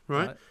waterproof,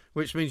 right?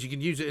 Which means you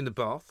can use it in the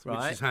bath,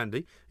 which is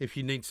handy if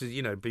you need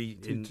to, be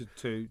in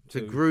to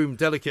groom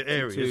delicate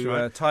areas,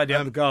 right? Tidy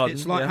up the garden.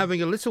 It's like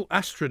having a little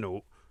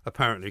astronaut.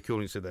 Apparently,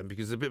 according to them,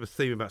 because there's a bit of a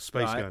theme about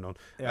space going on.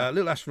 A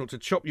little astronaut to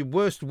chop your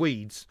worst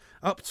weeds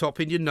up top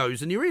in your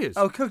nose and your ears.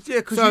 Oh, because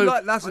you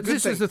like that's a good thing.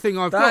 This is the thing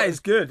I've got. That is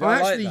good. I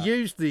actually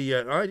used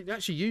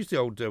the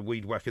old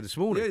Weed Whacker this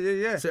morning.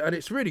 Yeah. So, and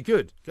it's really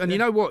good. And you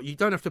know what? You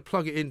don't have to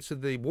plug it into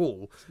the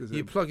wall.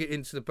 You plug it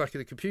into the back of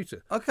the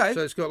computer. Okay.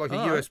 So it's got like a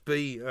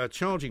USB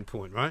charging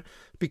point, right?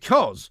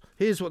 Because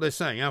here's what they're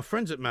saying: our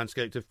friends at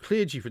Manscaped have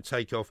cleared you for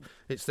takeoff.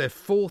 It's their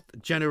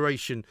 4th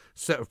generation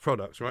set of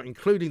products, right,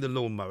 including the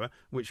lawnmower,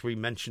 which we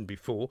mentioned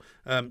before.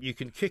 You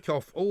can kick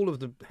off all of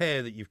the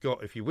hair that you've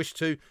got if you wish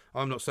to.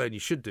 I'm not saying you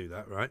should do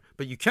that, right?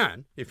 But you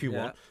can if you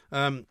want.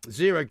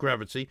 Zero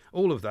gravity,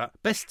 all of that.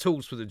 Best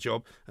tools for the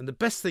job. And the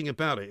best thing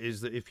about it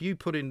is that if you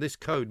put in this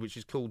code, which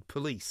is called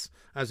POLICE,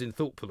 as in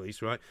Thought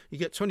Police, right, you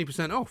get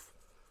 20% off.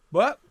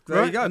 Well,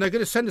 there you go. And they're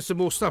going to send us some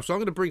more stuff, so I'm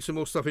going to bring some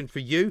more stuff in for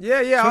you.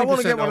 Yeah. I want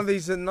to get one off. of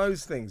these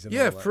nose things.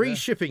 Free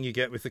shipping you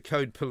get with the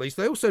code POLICE.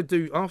 They also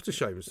do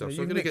aftershave and stuff,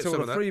 so I'm going to get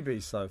some of that.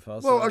 Freebies so far.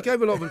 Well, I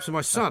gave a lot of them to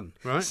my son,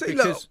 right? See,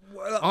 because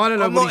look, I don't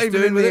know I'm what not he's even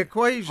doing in with the it.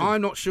 equation.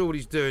 I'm not sure what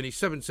he's doing. He's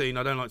 17.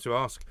 I don't like to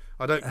ask.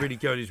 I don't really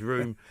go in his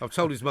room. I've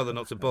told his mother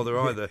not to bother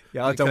either.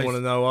 Yeah, I don't want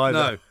to know either.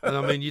 No, and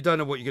I mean, you don't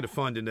know what you're going to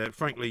find in there.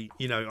 Frankly,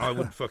 I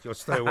wouldn't I'd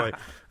stay away.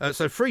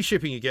 So free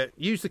shipping you get.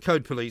 Use the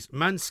code POLICE.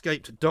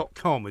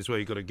 Manscaped.com is where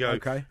you've got to go.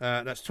 Okay.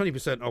 That's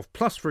 20% off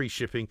plus free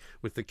shipping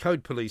with the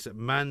code POLICE at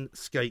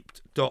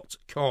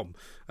manscaped.com.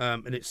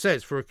 And it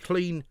says for a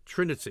clean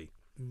trinity.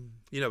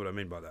 You know what I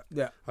mean by that?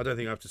 Yeah. I don't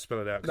think I have to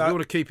spell it out because we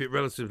want to keep it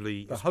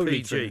relatively Holy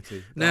PG.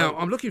 Trinity. Now,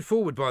 I'm looking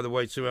forward, by the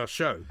way, to our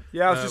show.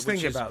 Yeah, I was just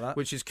thinking about that.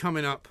 Which is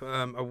coming up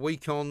a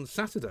week on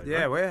Saturday.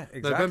 Yeah, right?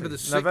 exactly. November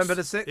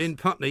the 6th. In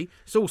Putney.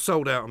 It's all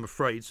sold out, I'm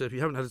afraid, so if you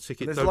haven't had a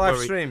ticket, There's don't live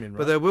worry. streaming, right?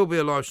 But there will be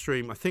a live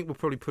stream. I think we'll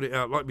probably put it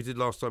out like we did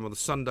last time on the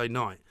Sunday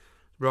night,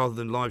 rather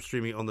than live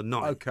streaming it on the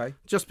night. Okay.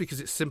 Just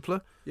because it's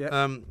simpler.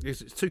 Yeah.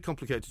 It's too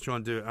complicated to try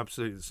and do it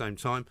absolutely at the same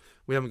time.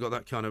 We haven't got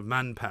that kind of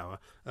manpower.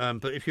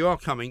 But if you are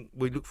coming,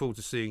 we look forward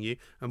to seeing you.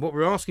 And what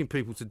we're asking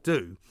people to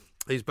do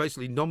is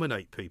basically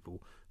nominate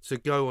people to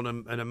go on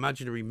an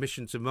imaginary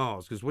mission to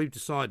Mars, because we've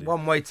decided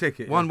one-way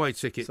ticket. One-way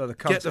ticket. So the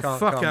get the cunts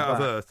fuck can't out come of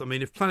back. Earth. I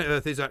mean, if planet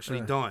Earth is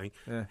actually dying,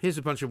 here's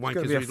a bunch of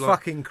wankers. It's going to be a like.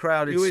 fucking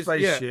crowded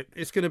spaceship.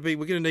 Yeah, it's going to be.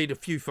 We're going to need a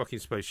few fucking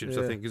spaceships,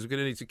 I think, because we're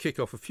going to need to kick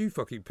off a few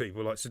fucking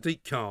people like Sadiq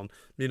Khan,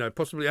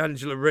 possibly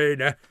Angela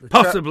Rayner,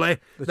 possibly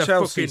the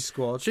Chelsea fucking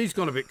squad. She's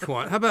gone a bit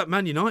quiet. How about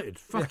Man United?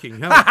 Fucking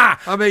hell!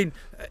 I mean,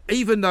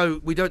 even though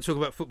we don't talk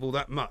about football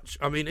that much,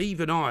 I mean,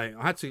 even I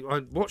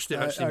watched it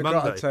actually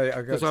Monday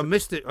because I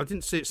missed it. I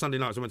didn't see it Sunday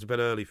night, so I went to bed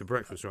early for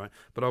breakfast, right?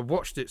 But I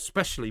watched it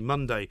especially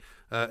Monday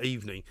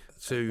evening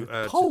to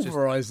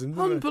pulverise them.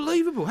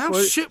 Unbelievable! How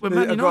shit were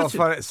Man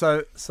United?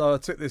 So I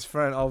took this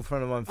old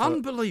friend of mine.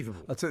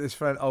 Unbelievable! I took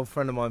this old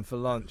friend of mine for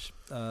lunch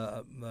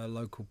at a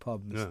local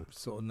pub,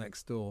 sort of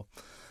next door,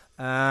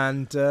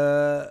 and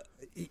we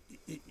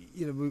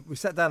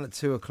sat down at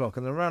 2:00,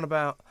 and around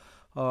about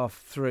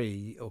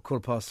 3:30 or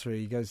 3:15,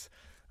 he goes,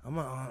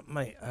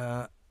 "Mate,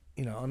 I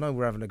know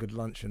we're having a good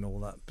lunch and all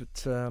that,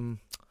 but."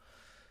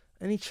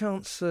 any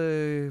chance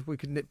we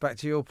could nip back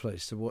to your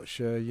place to watch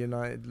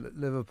United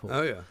Liverpool?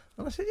 Oh, yeah.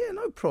 And I said, yeah,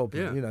 no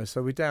problem. Yeah. You know,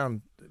 so we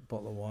downed a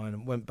bottle of wine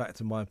and went back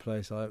to my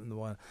place. I opened the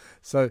wine.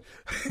 So,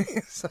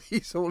 so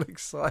he's all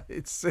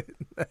excited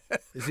sitting there.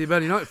 Is he a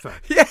Man United fan?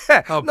 Yeah.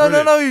 Oh,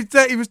 no.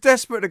 He was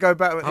desperate to go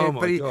back with Oh, him,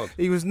 my but God.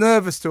 he was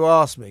nervous to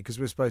ask me because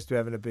we were supposed to be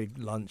having a big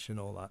lunch and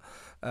all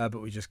that.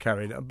 But we just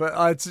carried on. But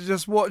I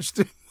just watched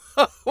him.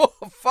 What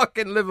a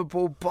fucking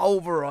Liverpool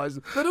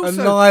pulverised, But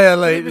also,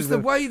 annihilated. it was the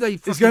way they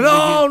He's fucking... going,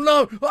 oh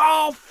no,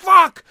 oh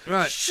fuck,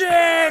 Right.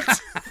 shit.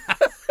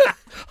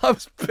 I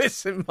was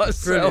pissing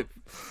myself. Brilliant.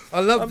 I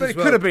love I mean, as it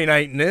well. could have been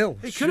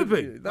 8-0. It could have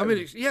been.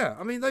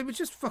 I mean, they were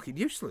just fucking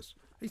useless.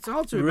 It's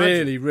hard to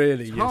Really, imagine.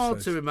 really It's hard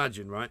useless. to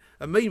imagine, right?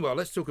 And meanwhile,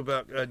 let's talk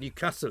about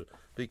Newcastle,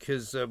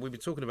 because we were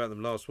talking about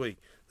them last week,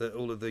 that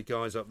all of the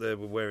guys up there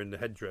were wearing the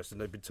headdress and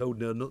they've been told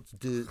now not to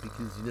do it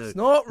because, It's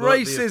not might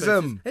be racism.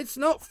 offensive. It's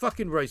not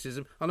fucking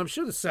racism. And I'm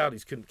sure the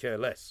Saudis couldn't care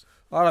less.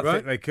 I don't Right?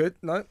 think they could.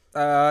 No.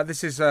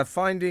 This is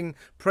finding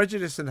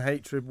prejudice and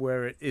hatred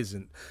where it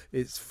isn't.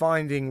 It's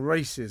finding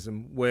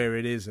racism where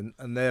it isn't,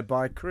 and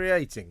thereby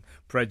creating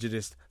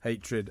prejudice,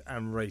 hatred,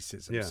 and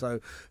racism. Yeah.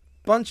 So,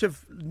 bunch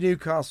of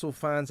Newcastle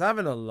fans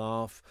having a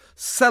laugh,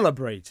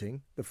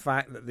 celebrating the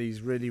fact that these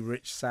really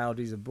rich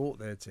Saudis have bought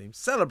their team,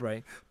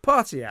 celebrating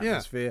party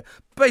atmosphere.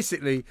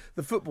 Basically,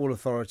 the football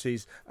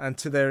authorities, and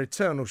to their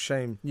eternal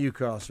shame,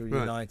 Newcastle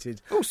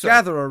United, Also-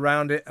 gather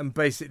around it and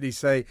basically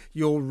say,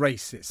 you're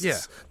racists. Yeah.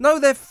 No,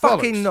 they're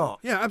fucking Bollocks. not.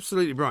 Yeah,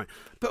 absolutely right.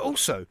 But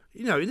also,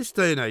 in this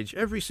day and age,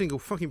 every single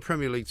fucking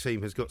Premier League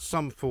team has got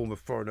some form of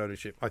foreign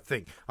ownership, I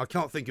think. I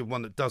can't think of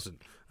one that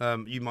doesn't.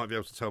 You might be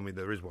able to tell me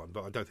there is one,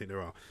 but I don't think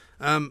there are.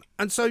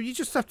 And so you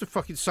just have to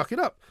fucking suck it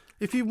up.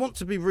 If you want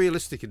to be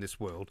realistic in this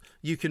world,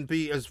 you can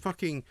be as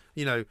fucking,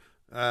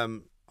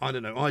 I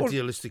don't know,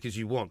 idealistic as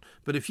you want.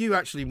 But if you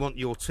actually want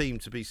your team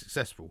to be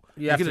successful,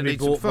 You you're have going to to be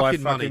need some bought by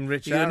fucking money. fucking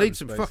rich You're going to need Arabs,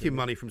 some basically. fucking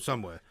money from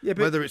somewhere. Yeah,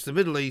 but- whether it's the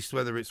Middle East,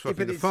 whether it's fucking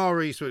but the it's-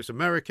 Far East, whether it's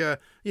America,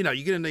 you're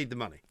going to need the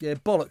money. Yeah,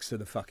 bollocks to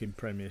the fucking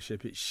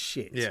Premiership. It's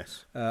shit.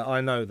 Yes.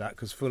 I know that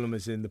because Fulham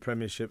is in the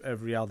Premiership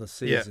every other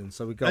season.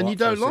 So we go. And you up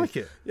don't those like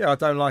seasons. it? Yeah, I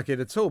don't like it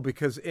at all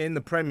because in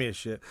the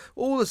Premiership,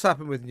 all that's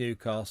happened with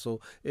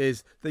Newcastle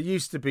is there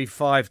used to be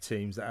 5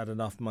 teams that had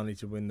enough money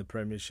to win the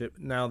Premiership.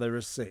 Now there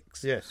are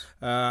 6. Yes.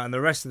 And the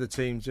rest of the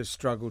teams just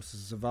struggle to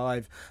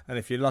survive. And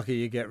if you're lucky,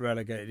 you get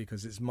relegated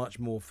because it's much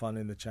more fun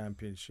in the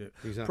Championship.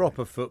 Exactly.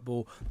 Proper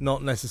football,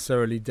 not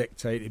necessarily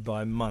dictated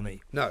by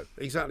money. No,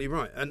 exactly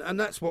right. And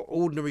that's what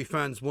ordinary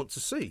fans want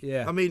to see.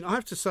 Yeah. I mean, I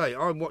have to say,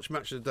 I watch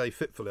Match of the Day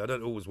fitfully. I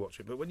don't always watch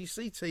it. But when you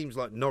see teams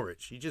like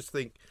Norwich, you just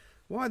think,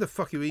 why the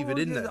fuck are you even Well,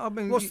 in yeah, there? I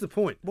mean, What's the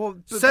point? well,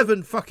 but-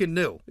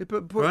 7-0. Yeah,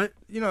 but right?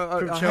 I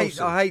From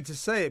Chelsea. hate to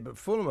say it, but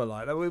Fulham are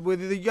like that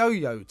with the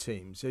yo-yo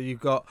team. So you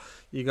got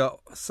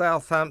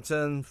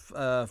Southampton,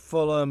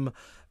 Fulham,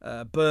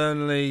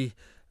 Burnley,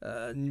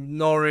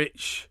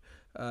 Norwich,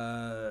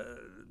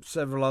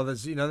 several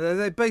others.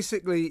 They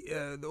basically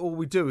all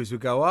we do is we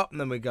go up and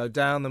then we go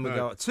down, then we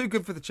go up. Too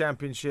good for the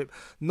Championship,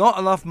 not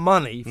enough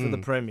money for the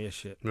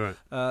Premiership. Right.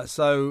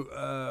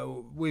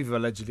 So we've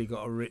allegedly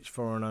got a rich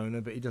foreign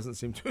owner, but he doesn't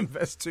seem to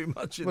invest too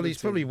much in Well, the he's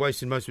team. probably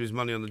wasting most of his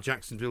money on the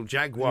Jacksonville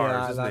Jaguars,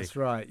 Yeah, isn't that's he?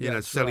 right. Yeah,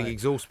 that's selling right.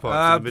 exhaust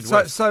pipes in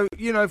the So,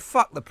 Midwest.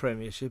 fuck the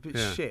Premiership. It's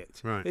Yeah,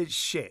 shit. right. It's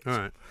shit. All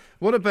right.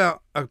 What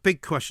about a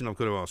big question I've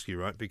got to ask you,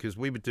 right? Because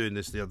we were doing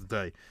this the other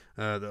day.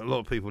 That a lot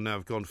of people now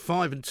have gone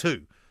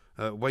 5-2.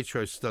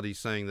 Waitrose study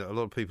saying that a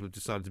lot of people have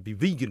decided to be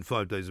vegan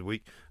 5 days a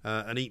week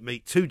and eat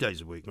meat 2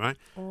 days a week, right?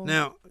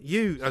 Now,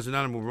 you, as an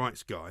animal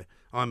rights guy,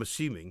 I'm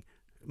assuming,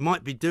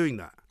 might be doing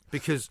that.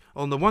 Because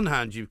on the one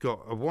hand, you've got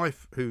a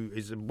wife who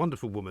is a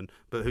wonderful woman,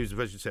 but who's a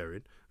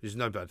vegetarian, which is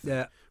no bad thing,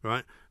 Yeah.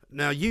 right?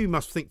 Now, you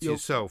must think to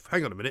yourself,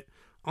 hang on a minute,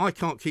 I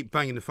can't keep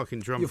banging the fucking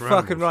drum You're for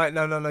fucking animals. right.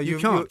 No. You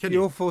can't, can you?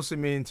 You're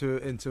forcing me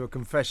into a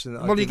confession.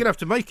 That Well, you're going to have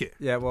to make it.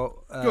 Yeah.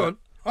 Well. Go on.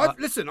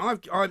 Listen, I am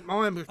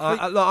a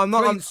clean,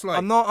 clean slate.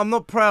 I'm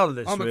not proud of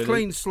this. I'm really. a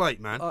clean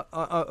slate, man.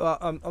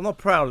 I'm not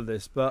proud of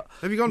this, but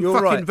Have you gone you're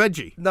fucking right.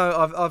 veggie?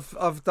 No,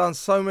 I've done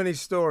so many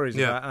stories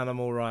Yeah. about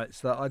animal rights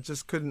that I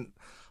just couldn't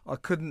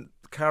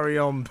carry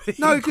on. Being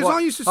No, because quite- I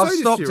used to say I've this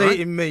stopped to you, right?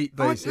 eating meat.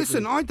 Basically,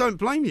 Listen, I don't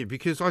blame you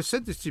because I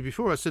said this to you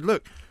before. I said,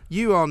 look,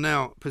 you are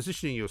now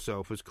positioning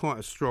yourself as quite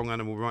a strong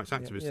animal rights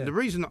activist. yeah. And the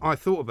reason I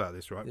thought about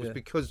this, right, was Yeah.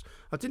 because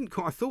I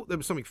thought there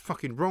was something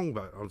fucking wrong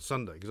about it on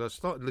Sunday because I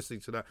started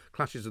listening to that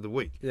Clashes of the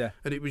Week. Yeah.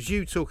 And it was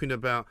you talking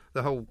about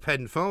the whole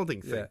pen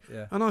farthing thing.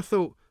 Yeah. And I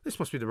thought, this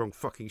must be the wrong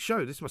fucking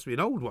show. This must be an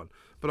old one.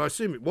 But I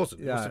assume it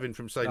wasn't. It Yeah. must have been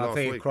from, say, I last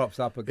think week. it crops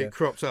up again. It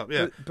crops up,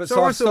 yeah. But so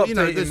so I I've thought, stopped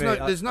eating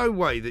there's meat. no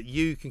way that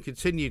you can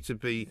continue to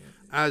be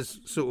as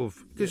sort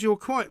of because you're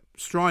quite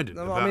strident.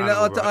 No, about I mean,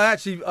 animal I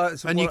rights.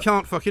 actually, and you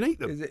can't fucking eat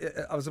them.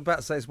 I was about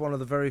to say it's one of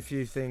the very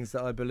few things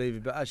that I believe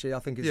in, but actually, I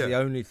think it's the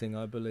only thing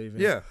I believe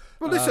in. Yeah.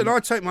 Well, listen, I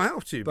take my hat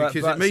off to you because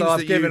it means so that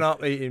I've given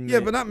up eating meat.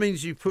 Yeah, but that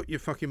means you put your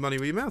fucking money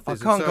where your mouth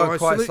is. I can't go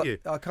quite. salute you.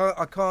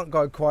 I can't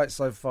go quite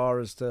so far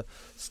as to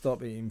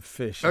stop eating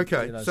fish.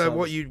 Okay, you know, so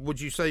would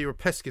you say you're a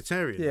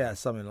pescatarian? Yeah,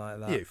 something like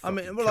that. You I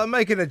mean, fucking well, I'm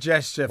making a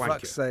gesture. wanker.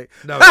 Fuck's sake.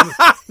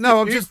 No,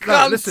 I'm You just no.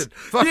 cunt. Listen,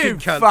 fucking You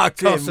cunt,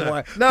 fucking tosser.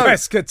 No,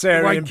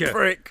 pescatarian wanker.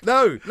 prick.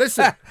 No, listen.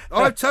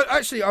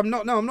 Actually, I'm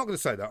not. No, I'm not going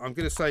to say that. I'm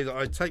going to say that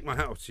I take my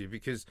hat off to you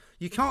because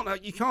you can't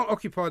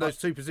occupy those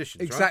two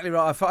positions. Exactly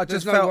right.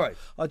 There's no way.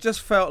 I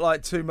just felt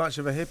like too much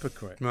of a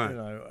hypocrite. Right. You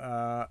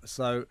know,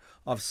 so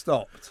I've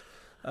stopped.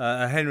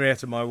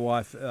 Henrietta, my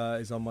wife,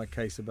 is on my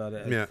case about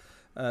it. Yeah.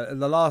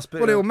 The last bit.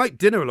 Well, it'll make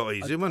dinner a lot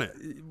easier, won't it?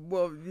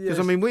 Well, Because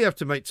I mean, we have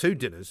to make 2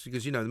 dinners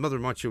because the mother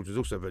of my children is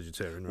also a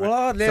vegetarian, right? Well,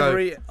 I never So-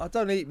 eat. I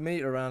don't eat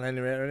meat around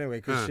Henrietta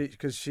anyway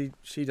because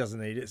she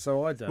doesn't eat it,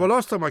 so I don't. Well,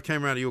 last time I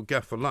came round to your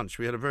gaff for lunch,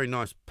 we had a very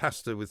nice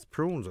pasta with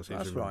prawns. I think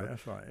that's right.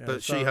 That's right. Yeah.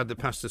 But she had the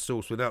pasta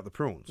sauce without the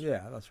prawns.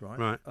 Yeah, that's right.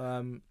 Right.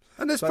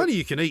 And there's so- plenty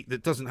you can eat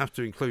that doesn't have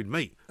to include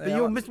meat. But Yeah,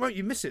 won't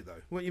you miss it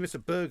though? Won't you miss a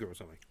burger or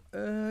something?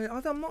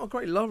 I'm not a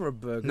great lover of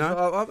burgers. No?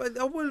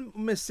 I will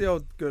miss the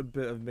odd good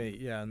bit of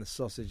meat, yeah, and the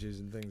sausages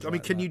and things. I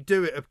mean, can you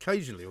do it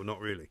occasionally or not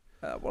really?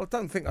 Well, I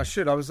don't think I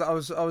should. I was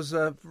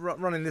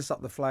running this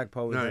up the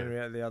flagpole with No.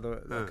 Henrietta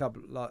a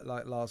couple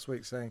like last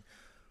week, saying,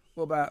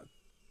 "What about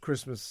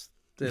Christmas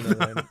dinner?"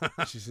 Then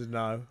she said,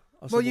 "No."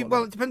 I said,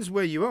 Well, it depends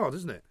where you are,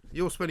 doesn't it?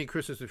 You're spending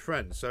Christmas with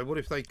friends, so what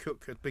if they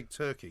cook a big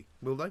turkey?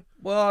 Will they?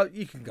 Well,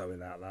 you can go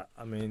without that.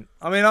 I mean,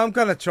 I'm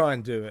going to try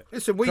and do it.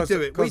 Listen, we 'Cause-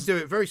 do it. We 'cause- do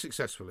it very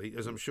successfully,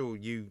 as I'm sure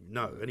you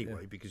know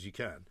anyway, because you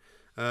can.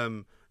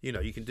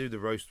 You can do the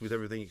roast with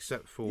everything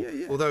except for.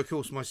 Yeah. Although, of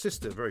course, my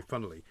sister, very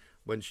funnily,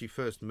 when she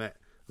first met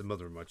the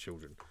mother of my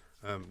children,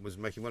 was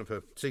making one of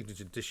her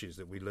signature dishes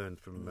that we learned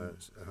from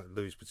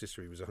Louis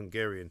Patisserie. Was a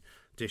Hungarian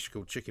dish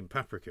called chicken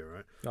paprika,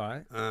 right? All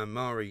right.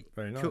 Mari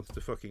Very nice. cooked the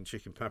fucking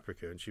chicken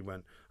paprika, and she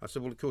went. I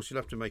said, "Well, of course, you'll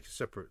have to make a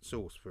separate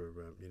sauce for,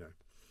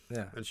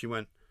 Yeah. And she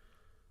went,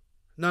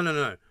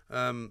 "No.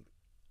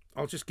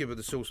 I'll just give her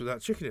the sauce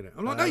without chicken in it."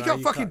 I'm like, "No, you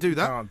can't fucking do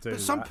that." can't do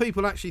But some that.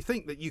 people actually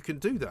think that you can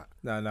do that.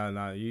 No.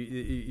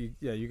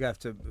 You have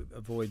to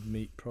avoid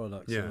meat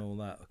products Yeah. and all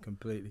that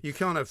completely. You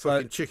can't have So,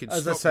 fucking chicken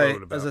as stock I say,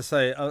 rolling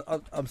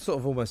about. I'm sort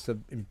of almost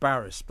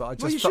embarrassed, but I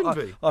just Well, you shouldn't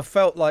be. I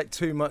felt like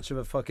too much of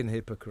a fucking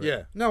hypocrite.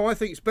 Yeah. No, I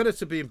think it's better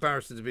to be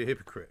embarrassed than to be a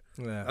hypocrite.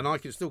 Yeah. And I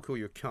can still call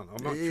you a cunt.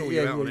 I might call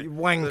Yeah, you out on yeah, it.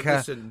 wanker, But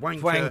listen,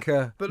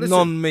 wanker, But listen,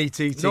 non-meat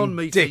eating,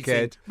 non-meat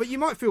dickhead. eating. But you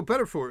might feel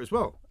better for it as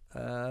well. I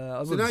So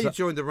wouldn't now say- you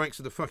joined the ranks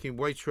of the fucking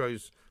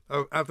Waitrose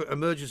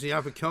emergency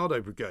avocado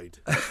brigade.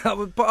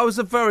 but I was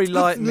a very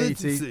light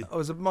meat Emergency. eater. I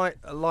was a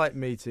light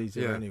meat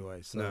eater Yeah. anyway,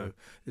 so No.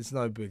 it's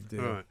no big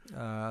deal.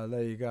 Right.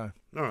 There you go.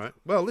 All right.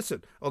 Well,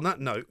 listen. On that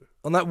note,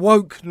 On that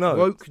woke note,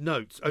 woke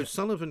notes.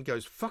 O'Sullivan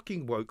goes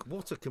fucking woke.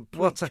 What a complete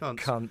what a cunt.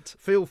 cunt.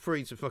 Feel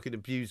free to fucking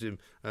abuse him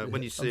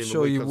when you see I'm him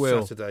sure a week you on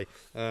will. Saturday.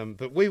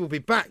 But we will be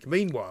back.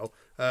 Meanwhile,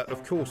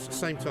 of course,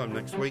 same time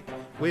next week.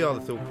 We are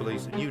the Thought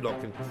Police, and you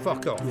lot can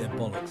fuck off. Yeah,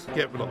 bollocks.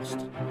 Get lost.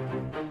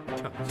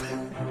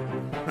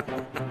 Cunt.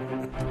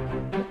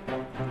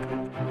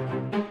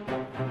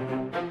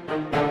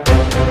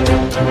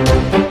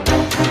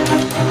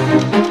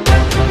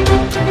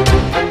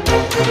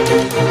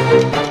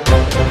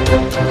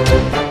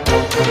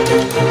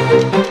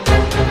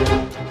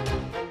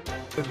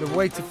 The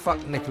way to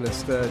fuck Nicola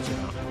Sturgeon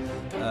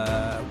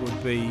up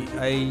would be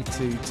A,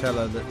 to tell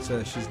her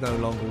that she's no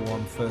longer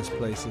won first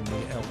place in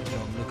the Elton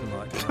John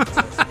lookalike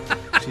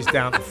contest. She's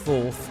down to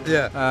fourth.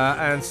 Yeah.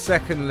 And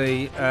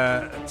secondly,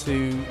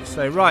 to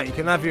say, right, you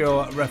can have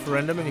your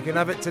referendum and you can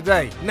have it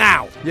today,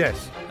 now.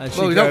 Yes. And Well,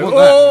 she'd we don't go, want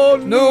that. oh,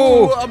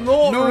 No, I'm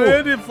not no.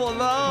 ready for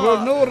that.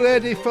 We're not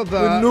ready for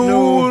that.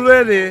 We're not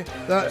ready.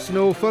 That's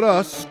no for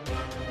us.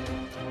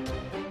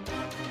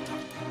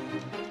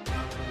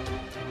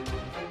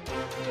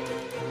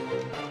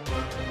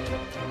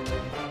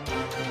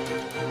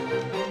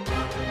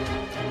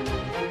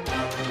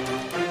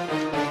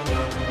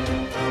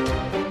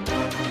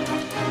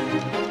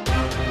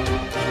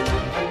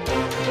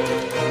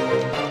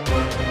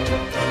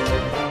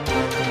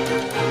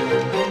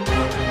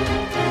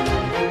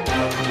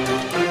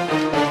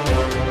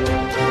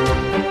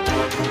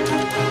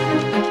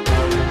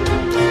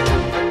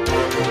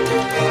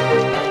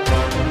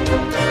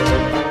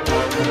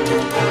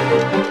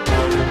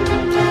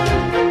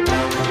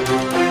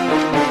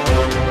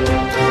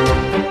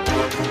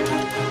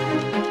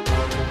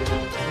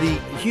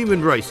 The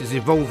human race is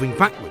evolving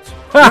backwards.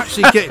 We're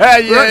actually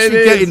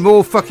getting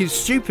more fucking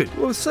stupid.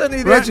 Well,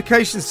 certainly the Right.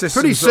 education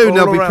system. Pretty soon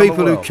there'll be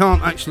people who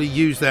can't actually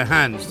use their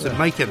hands to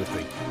make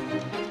anything.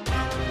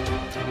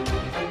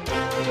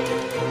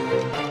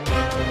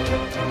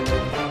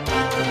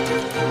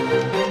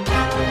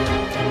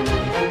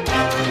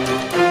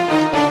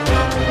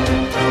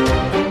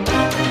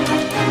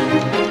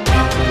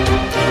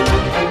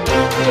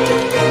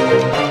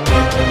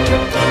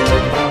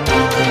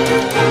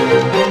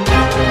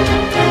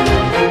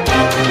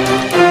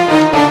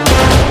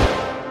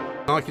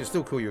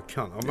 still call you a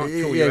cunt. I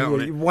might call you out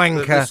on it.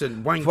 Wanker, But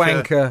listen,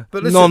 wanker,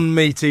 But listen,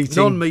 non-meat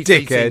eating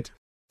dickhead.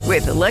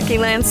 With the Lucky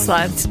Land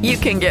Slots, you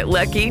can get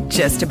lucky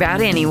just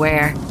about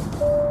anywhere.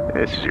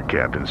 This is your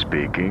captain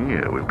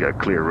speaking. We've got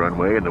clear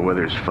runway and the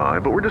weather's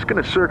fine, but we're just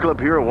going to circle up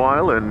here a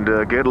while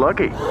and get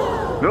lucky.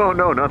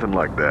 No, nothing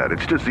like that.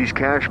 It's just these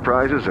cash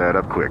prizes add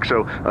up quick.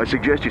 So I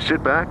suggest you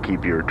sit back,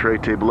 keep your tray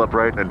table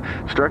upright, and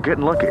start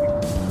getting lucky.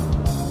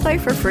 Play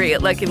for free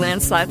at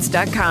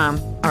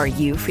LuckyLandSlots.com. Are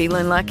you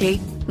feeling lucky?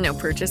 No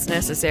purchase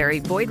necessary.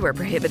 Void where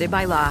prohibited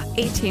by law.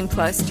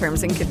 18+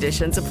 terms and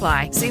conditions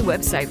apply. See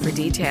website for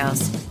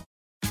details.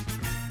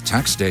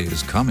 Tax day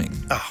is coming.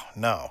 Oh,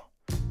 no.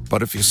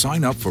 But if you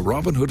sign up for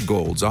Robinhood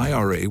Gold's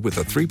IRA with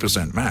a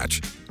 3%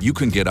 match, you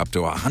can get up to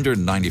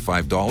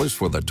 $195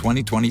 for the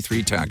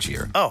 2023 tax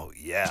year. Oh,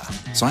 yeah.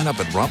 Sign up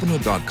at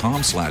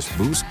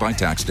Robinhood.com/boost by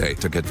tax day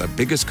to get the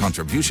biggest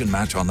contribution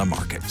match on the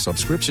market.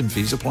 Subscription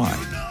fees apply.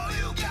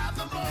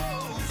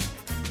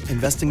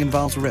 Investing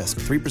involves risk.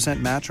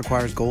 3% match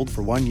requires gold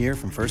for 1 year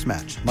from first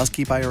match. Must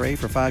keep IRA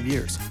for 5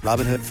 years.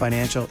 Robinhood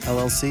Financial,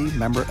 LLC,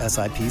 member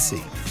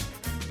SIPC.